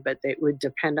Walter Reed, but it would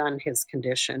depend on his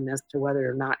condition as to whether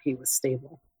or not he was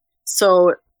stable.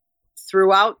 So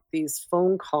throughout these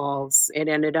phone calls, it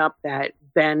ended up that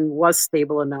Ben was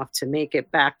stable enough to make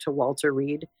it back to Walter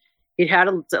Reed. He'd had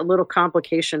a little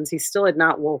complications. He still had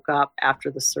not woke up after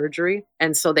the surgery.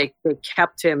 And so they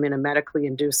kept him in a medically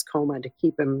induced coma to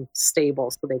keep him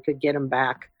stable so they could get him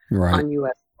back on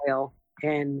U.S. soil.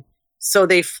 And so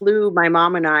they flew my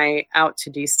mom and I out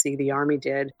to D.C., the Army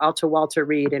did, out to Walter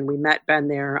Reed, and we met Ben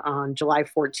there on July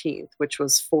 14th, which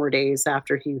was 4 days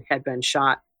after he had been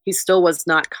shot. He still was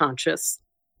not conscious.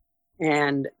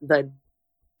 And the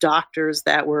doctors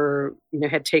that were,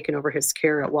 had taken over his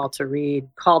care at Walter Reed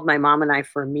called my mom and I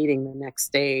for a meeting the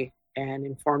next day and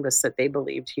informed us that they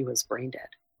believed he was brain dead.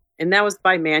 And that was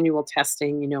by manual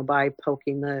testing, by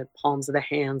poking the palms of the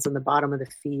hands and the bottom of the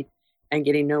feet and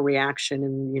getting no reaction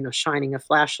and, shining a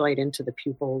flashlight into the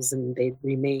pupils and they'd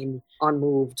remain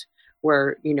unmoved.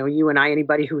 Where, you and I,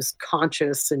 anybody who's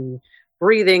conscious and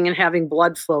breathing and having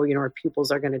blood flow, our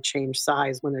pupils are going to change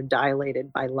size when they're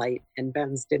dilated by light, and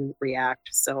Ben's didn't react.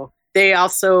 So they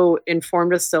also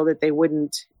informed us so that they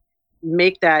wouldn't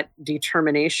make that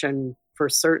determination for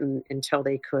certain until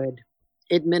they could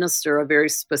administer a very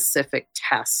specific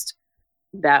test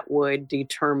that would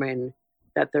determine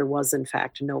that there was in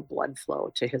fact no blood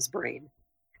flow to his brain.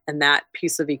 And that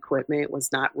piece of equipment was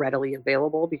not readily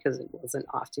available because it wasn't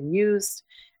often used.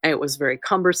 And it was very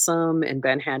cumbersome, and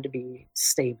Ben had to be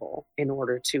stable in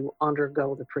order to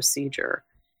undergo the procedure.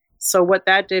 So what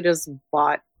that did is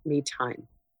bought me time.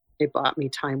 It bought me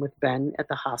time with Ben at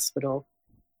the hospital.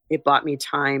 It bought me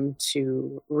time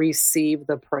to receive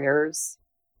the prayers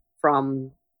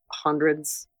from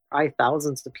hundreds, probably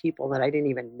thousands of people that I didn't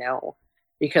even know.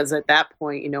 Because at that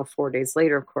point, 4 days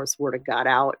later, of course, word had got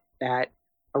out that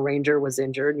a Ranger was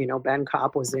injured. Ben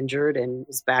Kopp was injured and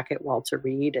was back at Walter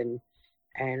Reed. And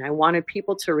I wanted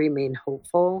people to remain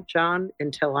hopeful, John,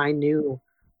 until I knew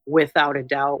without a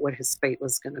doubt what his fate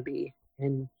was going to be.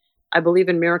 And I believe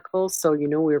in miracles. So, we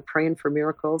were praying for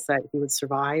miracles that he would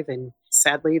survive. And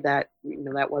sadly, that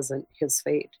wasn't his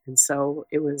fate. And so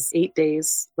it was 8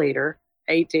 days later,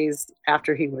 8 days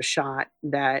after he was shot,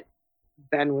 that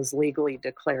Ben was legally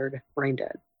declared brain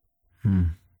dead.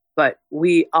 But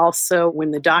we also,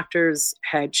 when the doctors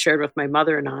had shared with my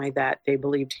mother and I that they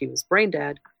believed he was brain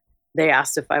dead, they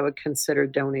asked if I would consider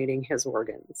donating his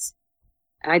organs.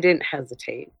 I didn't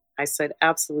hesitate. I said,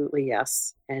 absolutely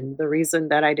yes. And the reason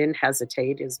that I didn't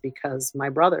hesitate is because my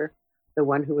brother, the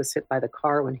one who was hit by the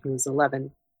car when he was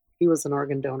 11, he was an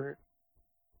organ donor.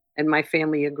 And my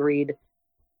family agreed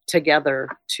together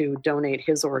to donate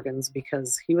his organs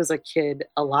because he was a kid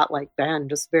a lot like Ben,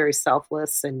 just very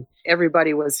selfless, and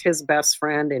everybody was his best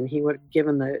friend, and he would have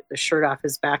given the shirt off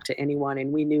his back to anyone.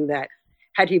 And we knew that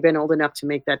had he been old enough to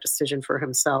make that decision for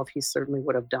himself, he certainly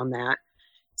would have done that.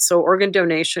 So organ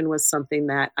donation was something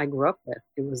that I grew up with.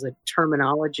 It was a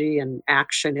terminology and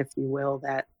action, if you will,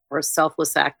 or a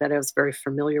selfless act that I was very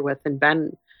familiar with. And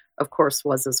Ben, of course,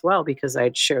 was as well, because I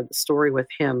had shared the story with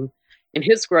him in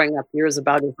his growing up years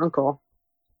about his uncle.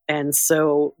 And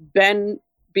so Ben,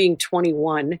 being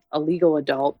 21, a legal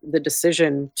adult, the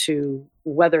decision to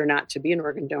whether or not to be an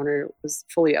organ donor was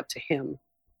fully up to him.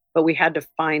 But we had to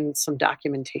find some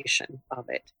documentation of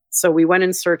it. So we went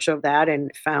in search of that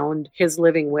and found his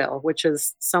living will, which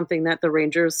is something that the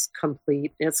Rangers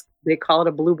complete. They call it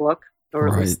a blue book, or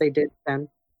at least they did then,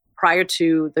 prior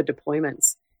to the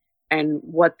deployments. And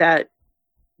what that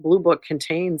blue book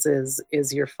contains is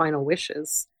your final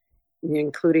wishes,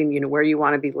 including, where you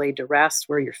want to be laid to rest,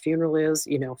 where your funeral is,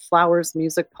 flowers,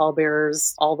 music,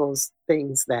 pallbearers, all those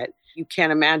things that you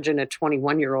can't imagine a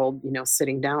 21-year-old,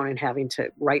 sitting down and having to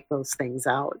write those things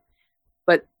out.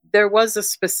 But there was a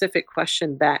specific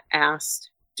question that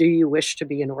asked, do you wish to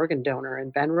be an organ donor?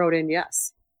 And Ben wrote in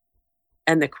yes.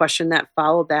 And the question that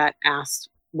followed that asked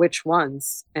which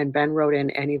ones, and Ben wrote in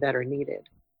any that are needed.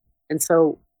 And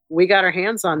so we got our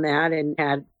hands on that and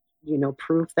had,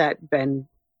 proof that Ben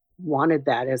wanted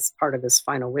that as part of his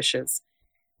final wishes.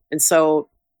 And so,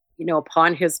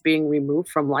 upon his being removed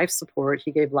from life support,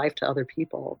 he gave life to other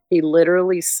people. He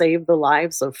literally saved the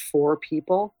lives of 4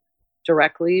 people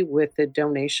directly with the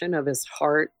donation of his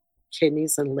heart,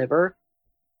 kidneys, and liver.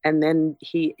 And then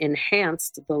he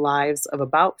enhanced the lives of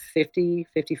about 50,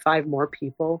 55 more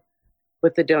people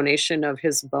with the donation of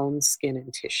his bone, skin,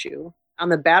 and tissue. On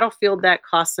the battlefield that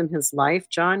cost him his life,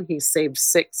 John, he saved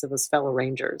 6 of his fellow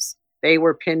Rangers. They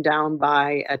were pinned down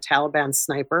by a Taliban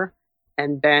sniper,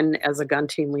 and Ben, as a gun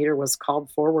team leader, was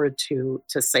called forward to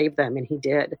save them, and he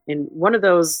did. And one of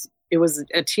those, it was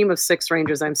a team of 6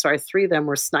 Rangers, 3 of them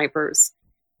were snipers.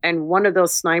 And one of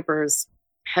those snipers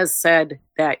has said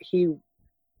that he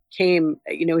came,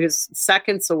 he was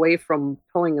seconds away from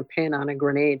pulling a pin on a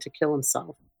grenade to kill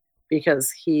himself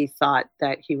because he thought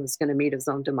that he was going to meet his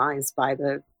own demise by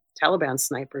the Taliban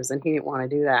snipers, and he didn't want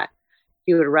to do that.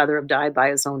 He would rather have died by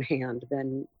his own hand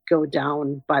than go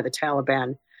down by the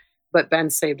Taliban. But Ben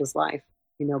saved his life.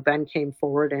 Ben came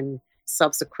forward and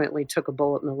subsequently took a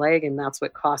bullet in the leg, and that's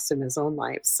what cost him his own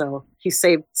life. So he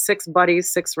saved 6 buddies,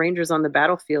 6 Rangers on the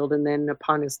battlefield, and then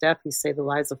upon his death, he saved the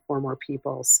lives of 4 more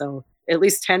people. So at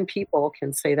least 10 people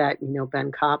can say that,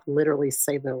 Ben Kopp literally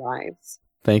saved their lives.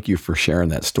 Thank you for sharing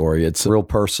that story. It's real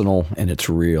personal and it's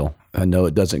real. I know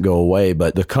it doesn't go away,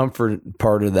 but the comfort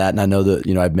part of that, and I know that,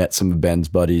 I've met some of Ben's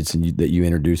buddies and that you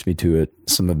introduced me to at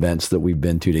some events that we've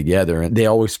been to together, and they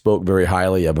always spoke very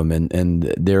highly of him.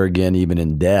 And there again, even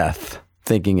in death,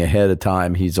 thinking ahead of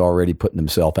time, he's already putting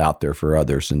himself out there for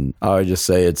others. And I would just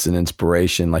say it's an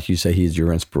inspiration. Like you say, he's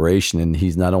your inspiration, and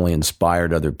he's not only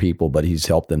inspired other people, but he's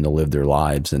helped them to live their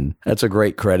lives. And that's a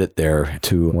great credit there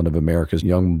to one of America's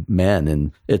young men.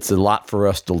 And it's a lot for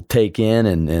us to take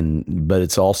in, but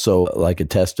it's also like a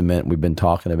testament. We've been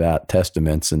talking about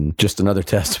testaments, and just another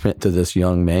testament to this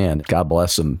young man. God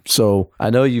bless him. So I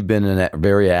know you've been a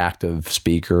very active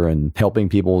speaker and helping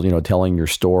people, telling your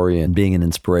story and being an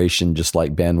inspiration, just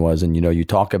like Ben was. And you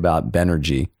talk about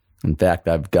Benergy. In fact,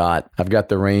 I've got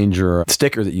the Ranger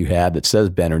sticker that you had that says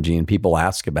Benergy, and people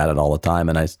ask about it all the time.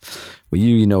 And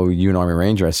you an Army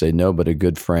Ranger? I say no, but a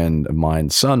good friend of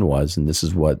mine's son was, and this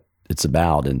is what it's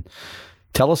about. And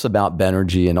tell us about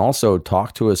Benergy, and also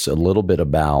talk to us a little bit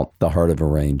about the Heart of a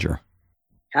Ranger.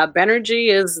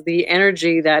 Benergy is the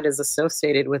energy that is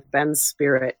associated with Ben's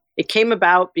spirit. It came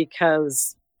about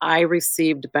because I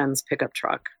received Ben's pickup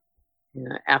truck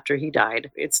after he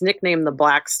died. It's nicknamed the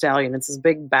Black Stallion. It's this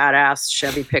big badass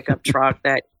Chevy pickup truck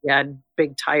that had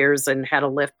big tires and had a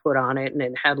lift put on it, and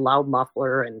it had loud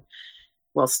muffler, and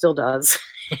still does.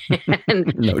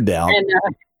 And, no doubt.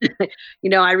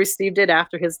 And, I received it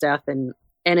after his death, and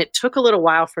it took a little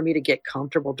while for me to get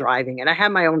comfortable driving. And I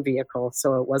had my own vehicle,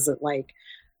 so it wasn't like,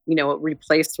 it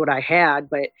replaced what I had.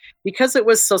 But because it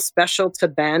was so special to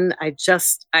Ben, I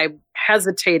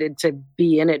hesitated to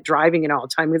be in it, driving it all the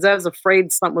time, because I was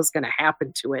afraid something was going to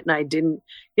happen to it. And I didn't,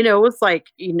 it was like,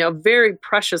 very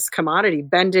precious commodity.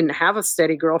 Ben didn't have a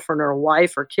steady girlfriend or a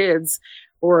wife or kids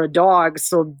or a dog.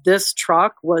 So this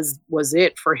truck was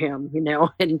it for him,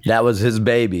 and that was his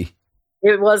baby.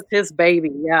 It was his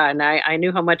baby. Yeah. And I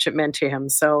knew how much it meant to him.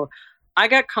 So I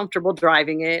got comfortable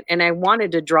driving it, and I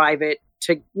wanted to drive it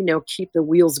to, keep the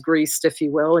wheels greased, if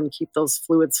you will, and keep those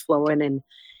fluids flowing.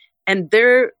 And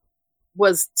there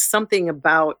was something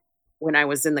about when I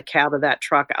was in the cab of that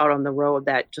truck out on the road,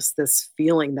 that just this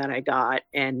feeling that I got,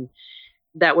 and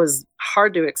that was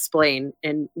hard to explain.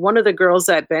 And one of the girls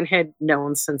that Ben had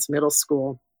known since middle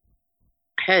school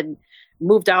had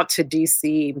moved out to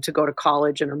DC to go to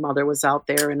college, and her mother was out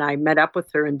there. And I met up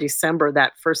with her in December,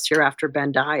 that first year after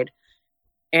Ben died.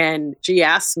 And she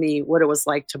asked me what it was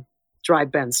like to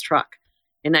drive Ben's truck.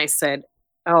 And I said,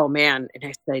 oh man. And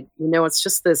I said, it's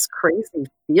just this crazy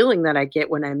feeling that I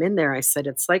get when I'm in there. I said,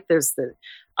 it's like there's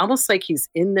almost like he's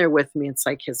in there with me. It's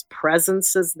like his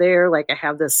presence is there. Like I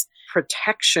have this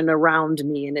protection around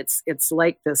me, and it's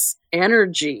like this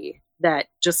energy that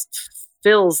just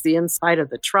fills the inside of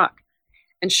the truck.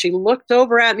 And she looked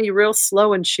over at me real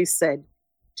slow, and she said,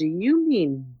 do you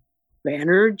mean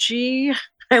Benergy?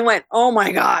 I went, oh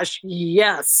my gosh,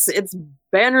 yes, it's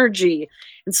Benergy.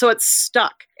 And so it's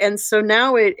stuck. And so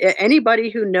now anybody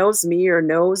who knows me or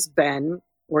knows Ben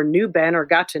or knew Ben or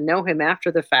got to know him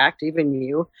after the fact, even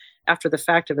you, after the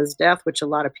fact of his death, which a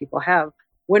lot of people have,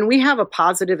 when we have a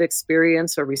positive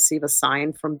experience or receive a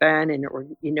sign from Ben or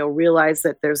realize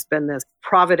that there's been this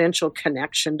providential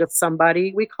connection to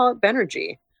somebody, we call it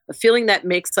Benergy, a feeling that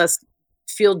makes us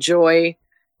feel joy,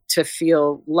 to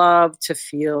feel love, to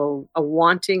feel a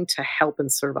wanting to help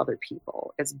and serve other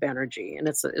people. It's Benergy, and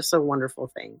it's a wonderful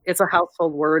thing. It's a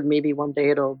household word. Maybe one day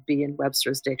it'll be in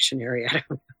Webster's dictionary. I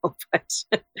don't know,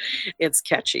 but it's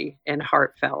catchy and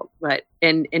heartfelt. But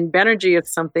and Benergy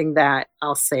is something that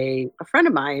I'll say a friend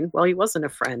of mine. Well, he wasn't a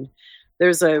friend.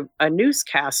 There's a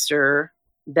newscaster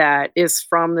that is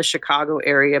from the Chicago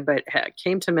area, but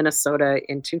came to Minnesota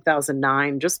in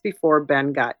 2009, just before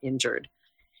Ben got injured.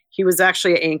 He was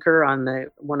actually an anchor on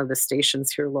one of the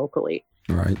stations here locally.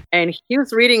 Right. And he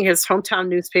was reading his hometown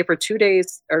newspaper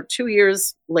 2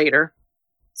 years later.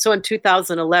 So in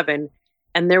 2011,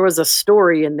 and there was a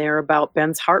story in there about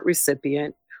Ben's heart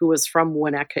recipient who was from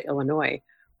Winnetka, Illinois,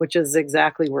 which is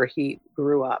exactly where he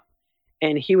grew up.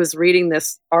 And he was reading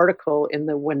this article in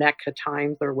the Winnetka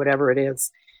Times or whatever it is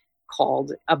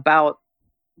called about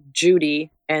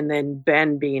Judy and then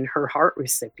Ben being her heart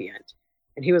recipient.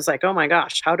 And he was like, oh my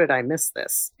gosh, how did I miss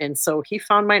this? And so he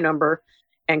found my number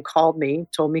and called me,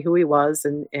 told me who he was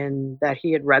and that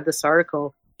he had read this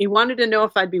article. He wanted to know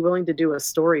if I'd be willing to do a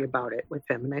story about it with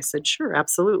him. And I said, sure,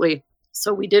 absolutely.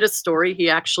 So we did a story. He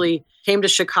actually came to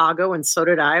Chicago, and so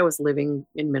did I. I was living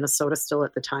in Minnesota still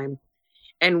at the time.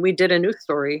 And we did a news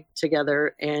story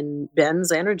together, and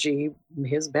Ben's energy,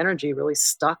 his Benergy really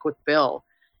stuck with Bill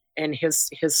and his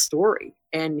story.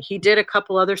 And he did a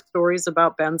couple other stories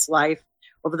about Ben's life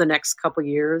over the next couple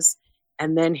years.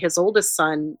 And then his oldest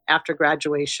son, after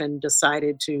graduation,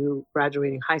 decided to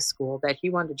graduating high school that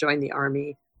he wanted to join the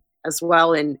Army as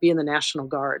well and be in the National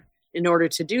Guard. In order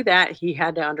to do that, he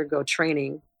had to undergo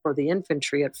training for the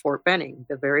infantry at Fort Benning,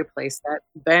 the very place that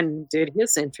Ben did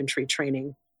his infantry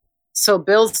training. So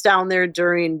Bill's down there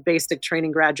during basic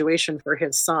training graduation for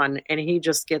his son, and he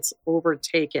just gets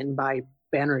overtaken by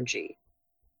Benergy.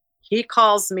 He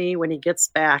calls me when he gets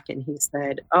back and he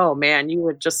said, oh man, you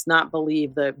would just not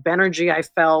believe the Benergy I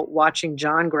felt watching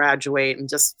John graduate and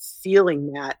just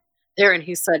feeling that there. And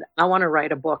he said, I want to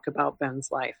write a book about Ben's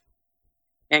life.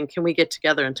 And can we get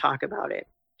together and talk about it?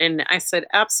 And I said,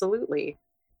 absolutely.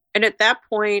 And at that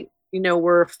point,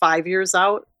 we're 5 years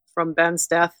out from Ben's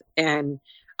death. And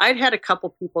I'd had a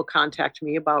couple people contact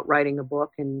me about writing a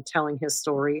book and telling his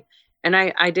story. And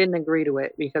I didn't agree to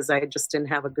it because I just didn't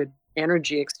have a good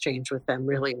energy exchange with them,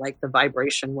 really. Like the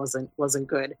vibration wasn't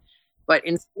good. But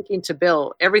in speaking to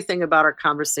Bill, everything about our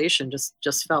conversation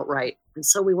just felt right. And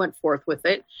so we went forth with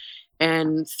it.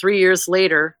 And 3 years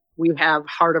later, we have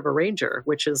Heart of a Ranger,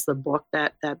 which is the book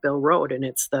that Bill wrote. And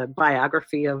it's the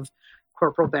biography of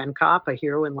Corporal Ben Kopp, a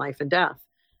hero in life and death.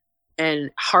 And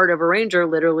Heart of a Ranger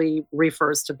literally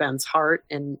refers to Ben's heart,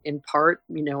 and in part,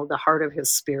 the heart of his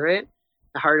spirit,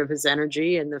 the heart of his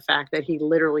energy, and the fact that he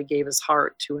literally gave his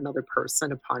heart to another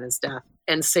person upon his death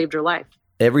and saved her life.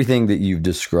 Everything that you've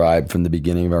described from the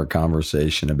beginning of our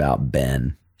conversation about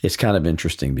Ben, it's kind of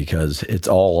interesting because it's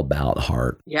all about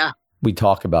heart. Yeah. We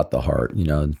talk about the heart,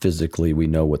 and physically we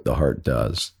know what the heart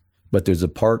does. But there's a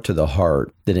part to the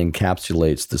heart that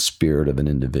encapsulates the spirit of an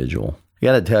individual. I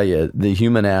got to tell you, the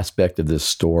human aspect of this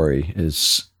story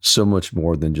is so much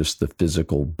more than just the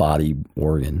physical body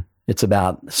organ. It's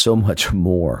about so much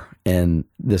more. And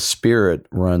the spirit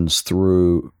runs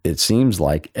through, it seems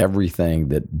like, everything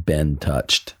that Ben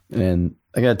touched. And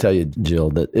I got to tell you, Jill,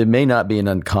 that it may not be an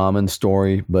uncommon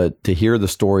story, but to hear the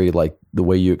story like the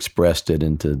way you expressed it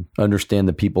and to understand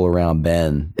the people around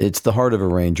Ben, it's the heart of a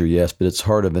ranger, yes, but it's the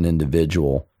heart of an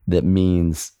individual that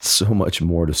means so much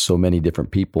more to so many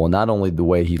different people. And not only the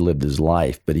way he lived his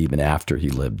life, but even after he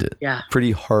lived it. Yeah.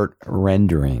 Pretty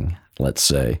heart-rendering, let's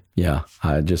say. Yeah.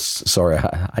 Sorry,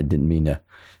 I didn't mean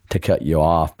to cut you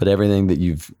off, but everything that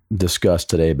you've discussed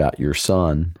today about your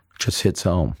son just hits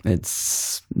home.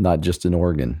 It's not just an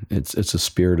organ. It's a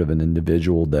spirit of an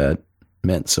individual that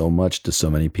meant so much to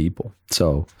so many people.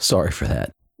 So sorry for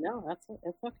that. No,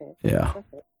 it's okay. Yeah. It's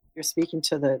okay. You're speaking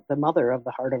to the mother of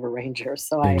the Heart of a Ranger.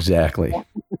 So Exactly.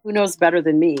 Who knows better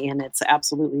than me? And it's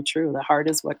absolutely true. The heart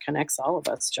is what connects all of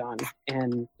us, John.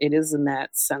 And it is in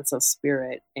that sense of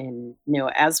spirit. And,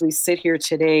 as we sit here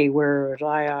today, we're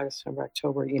July, August, September,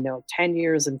 October, 10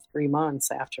 years and 3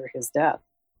 months after his death.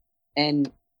 And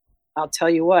I'll tell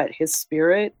you what, his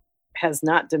spirit has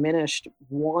not diminished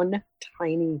one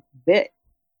tiny bit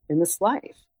in this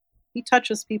life. He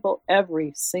touches people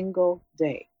every single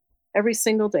day. Every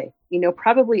single day,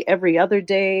 probably every other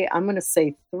day. I'm going to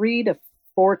say 3 to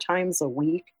 4 times a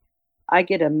week. I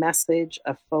get a message,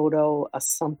 a photo, a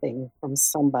something from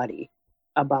somebody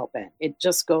about Ben. It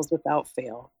just goes without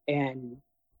fail. And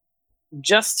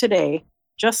just today,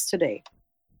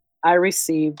 I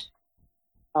received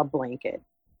a blanket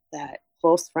that a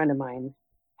close friend of mine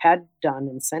had done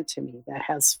and sent to me that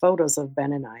has photos of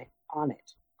Ben and I on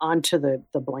it. onto the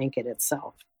blanket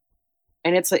itself.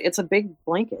 And it's a big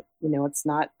blanket. It's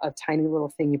not a tiny little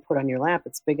thing you put on your lap.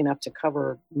 It's big enough to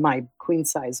cover my queen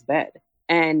size bed.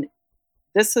 And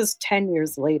this is 10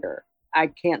 years later. I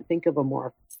can't think of a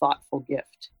more thoughtful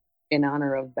gift in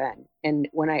honor of Ben. And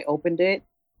when I opened it,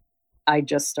 I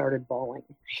just started bawling.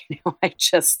 I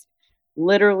just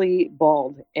literally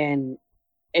bawled. And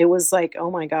it was like,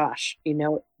 oh my gosh,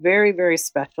 very, very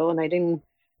special. And I didn't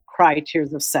cry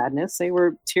tears of sadness. They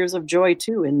were tears of joy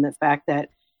too, in the fact that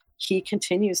he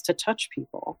continues to touch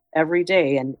people every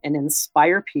day and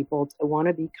inspire people to want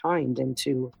to be kind and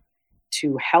to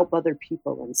help other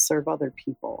people and serve other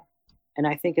people. And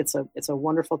I think it's a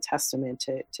wonderful testament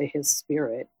to his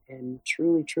spirit. And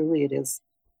truly, truly, it is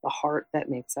the heart that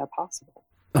makes that possible.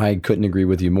 I couldn't agree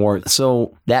with you more.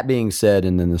 So that being said,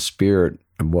 and in the spirit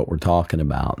of what we're talking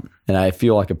about, and I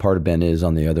feel like a part of Ben is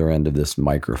on the other end of this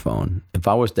microphone. If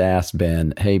I was to ask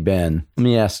Ben, hey, Ben, let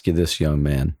me ask you this, young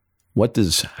man. What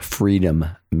does freedom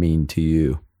mean to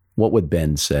you? What would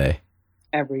Ben say?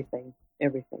 Everything.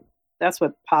 That's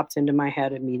what popped into my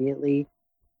head immediately,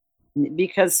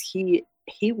 because he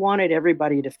wanted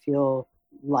everybody to feel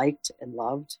liked and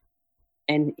loved.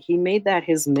 And he made that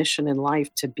his mission in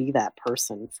life, to be that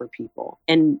person for people,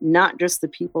 and not just the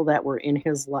people that were in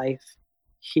his life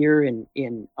here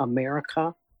in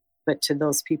America, but to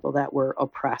those people that were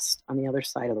oppressed on the other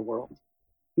side of the world.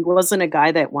 He wasn't a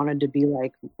guy that wanted to be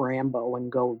like Rambo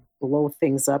and go blow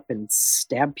things up and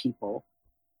stab people.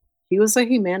 He was a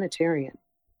humanitarian.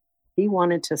 He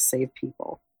wanted to save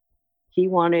people. He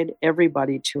wanted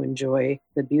everybody to enjoy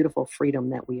the beautiful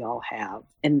freedom that we all have.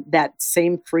 And that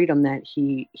same freedom that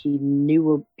he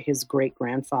knew his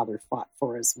great-grandfather fought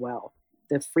for as well.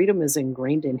 The freedom is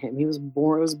ingrained in him. It was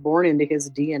born into his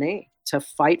DNA to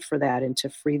fight for that and to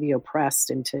free the oppressed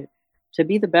and to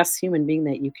be the best human being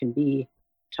that you can be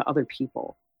to other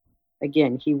people.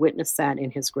 Again, he witnessed that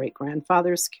in his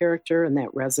great-grandfather's character, and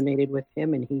that resonated with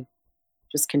him, and he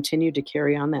just continued to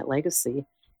carry on that legacy.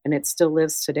 And it still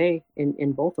lives today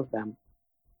in both of them.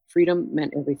 Freedom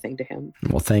meant everything to him.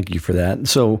 Well, thank you for that.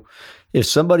 So if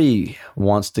somebody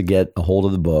wants to get a hold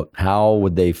of the book, how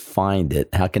would they find it?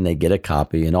 How can they get a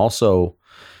copy? And also,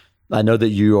 I know that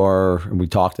you are, and we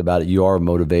talked about it, you are a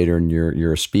motivator and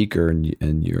you're a speaker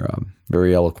and you're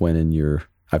very eloquent and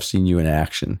I've seen you in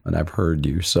action and I've heard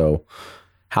you. So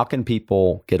how can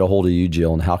people get a hold of you,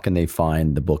 Jill, and how can they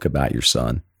find the book about your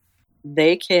son?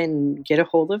 They can get a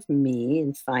hold of me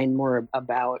and find more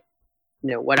about,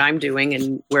 what I'm doing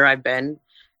and where I've been,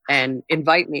 and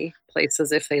invite me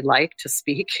places if they'd like to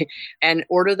speak, and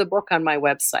order the book on my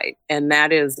website. And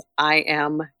that is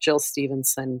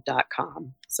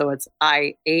iamjillstevenson.com. So it's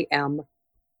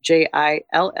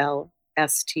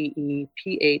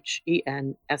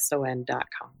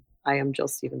IamJillStevenson.com.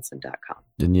 IamJillStevenson.com.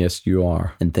 And yes, you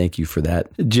are. And thank you for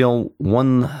that. Jill,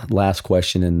 one last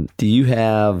question. And do you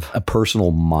have a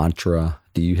personal mantra?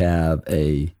 Do you have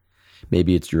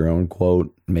maybe it's your own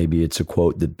quote, maybe it's a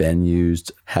quote that Ben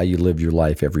used, how you live your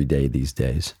life every day these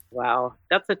days? Wow.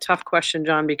 That's a tough question,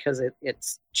 John, because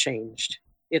it's changed.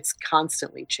 It's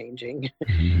constantly changing.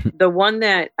 The one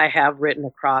that I have written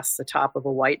across the top of a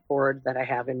whiteboard that I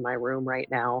have in my room right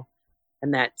now,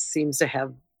 and that seems to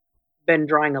have been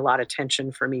drawing a lot of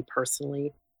attention for me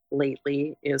personally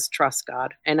lately, is trust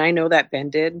God. And I know that Ben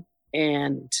did.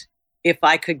 And if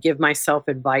I could give myself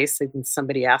advice, and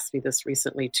somebody asked me this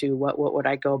recently too, what would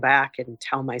I go back and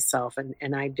tell myself?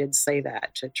 And I did say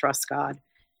that, to trust God,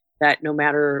 that no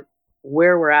matter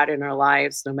where we're at in our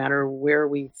lives, no matter where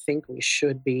we think we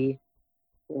should be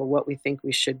or what we think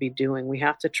we should be doing, we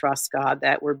have to trust God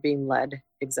that we're being led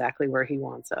exactly where He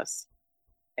wants us,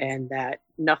 and that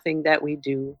nothing that we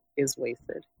do is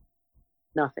wasted.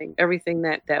 Nothing. Everything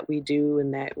that we do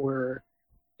and that we're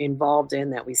involved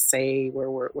in, that we say, where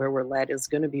we're led, is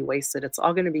going to be wasted. It's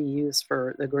all going to be used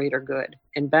for the greater good.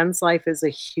 And Ben's life is a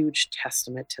huge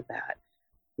testament to that.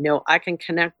 I can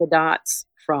connect the dots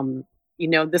from,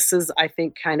 this is, I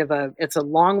think, kind of it's a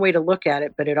long way to look at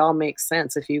it, but it all makes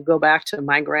sense. If you go back to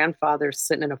my grandfather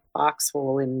sitting in a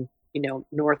foxhole in,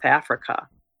 North Africa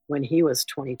when he was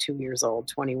 22 years old,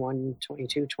 21,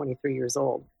 22, 23 years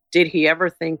old, did he ever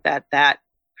think that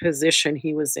position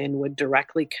he was in would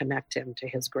directly connect him to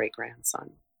his great-grandson?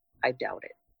 I doubt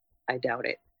it.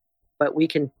 But we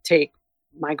can take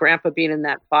my grandpa being in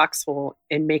that foxhole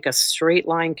and make a straight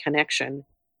line connection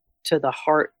to the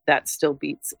heart that still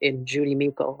beats in Judy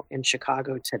Meikle in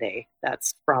Chicago today.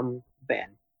 That's from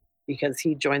Ben, because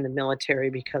he joined the military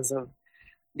because of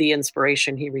the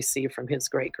inspiration he received from his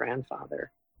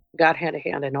great-grandfather. God had a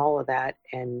hand in all of that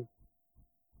and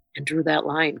drew that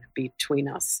line between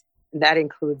us. that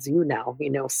includes you now.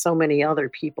 So many other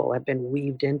people have been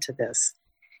weaved into this.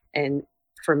 And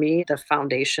for me, the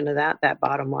foundation of that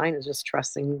bottom line is just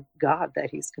trusting God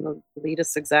that he's going to lead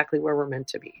us exactly where we're meant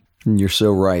to be. And you're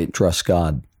so right. Trust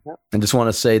God. Yep. I just want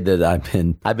to say that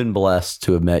I've been blessed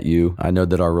to have met you. I know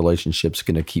that our relationship's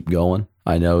going to keep going.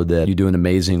 I know that you do an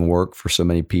amazing work for so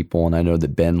many people, and I know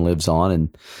that Ben lives on.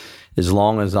 And as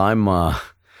long as I'm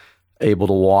able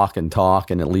to walk and talk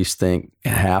and at least think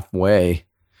halfway,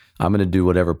 I'm going to do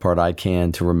whatever part I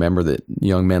can to remember that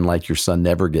young men like your son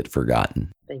never get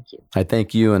forgotten. Thank you. I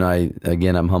thank you, and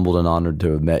I'm humbled and honored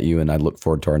to have met you, and I look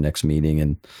forward to our next meeting.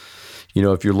 And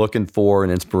if you're looking for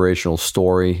an inspirational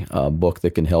story, a book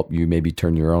that can help you maybe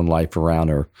turn your own life around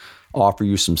or offer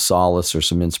you some solace or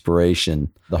some inspiration,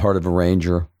 The Heart of a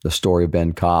Ranger, the story of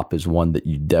Ben Kopp, is one that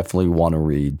you definitely want to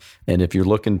read. And if you're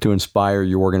looking to inspire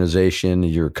your organization,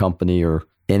 your company, or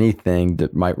anything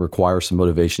that might require some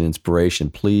motivation and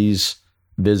inspiration, please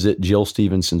visit Jill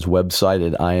Stevenson's website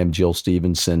at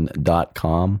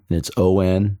IamJillStevenson.com. And it's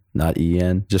O-N, not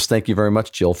E-N. Just thank you very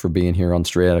much, Jill, for being here on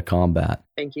Straight Outta Combat.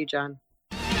 Thank you, John.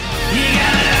 You gotta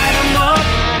light 'em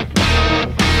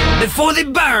up before they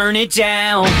burn it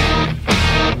down.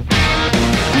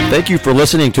 Thank you for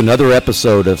listening to another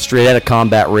episode of Straight Outta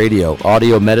Combat Radio,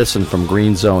 audio medicine from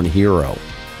Green Zone Hero.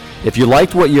 If you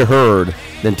liked what you heard,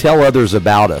 then tell others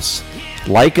about us.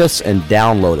 Like us and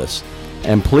download us.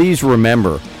 And please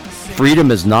remember,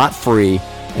 freedom is not free,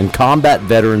 and combat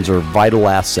veterans are vital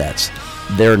assets.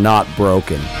 They're not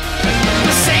broken.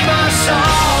 Save us all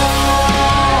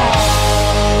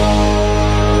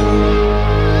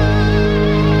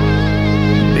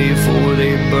before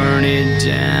they burn it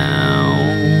down.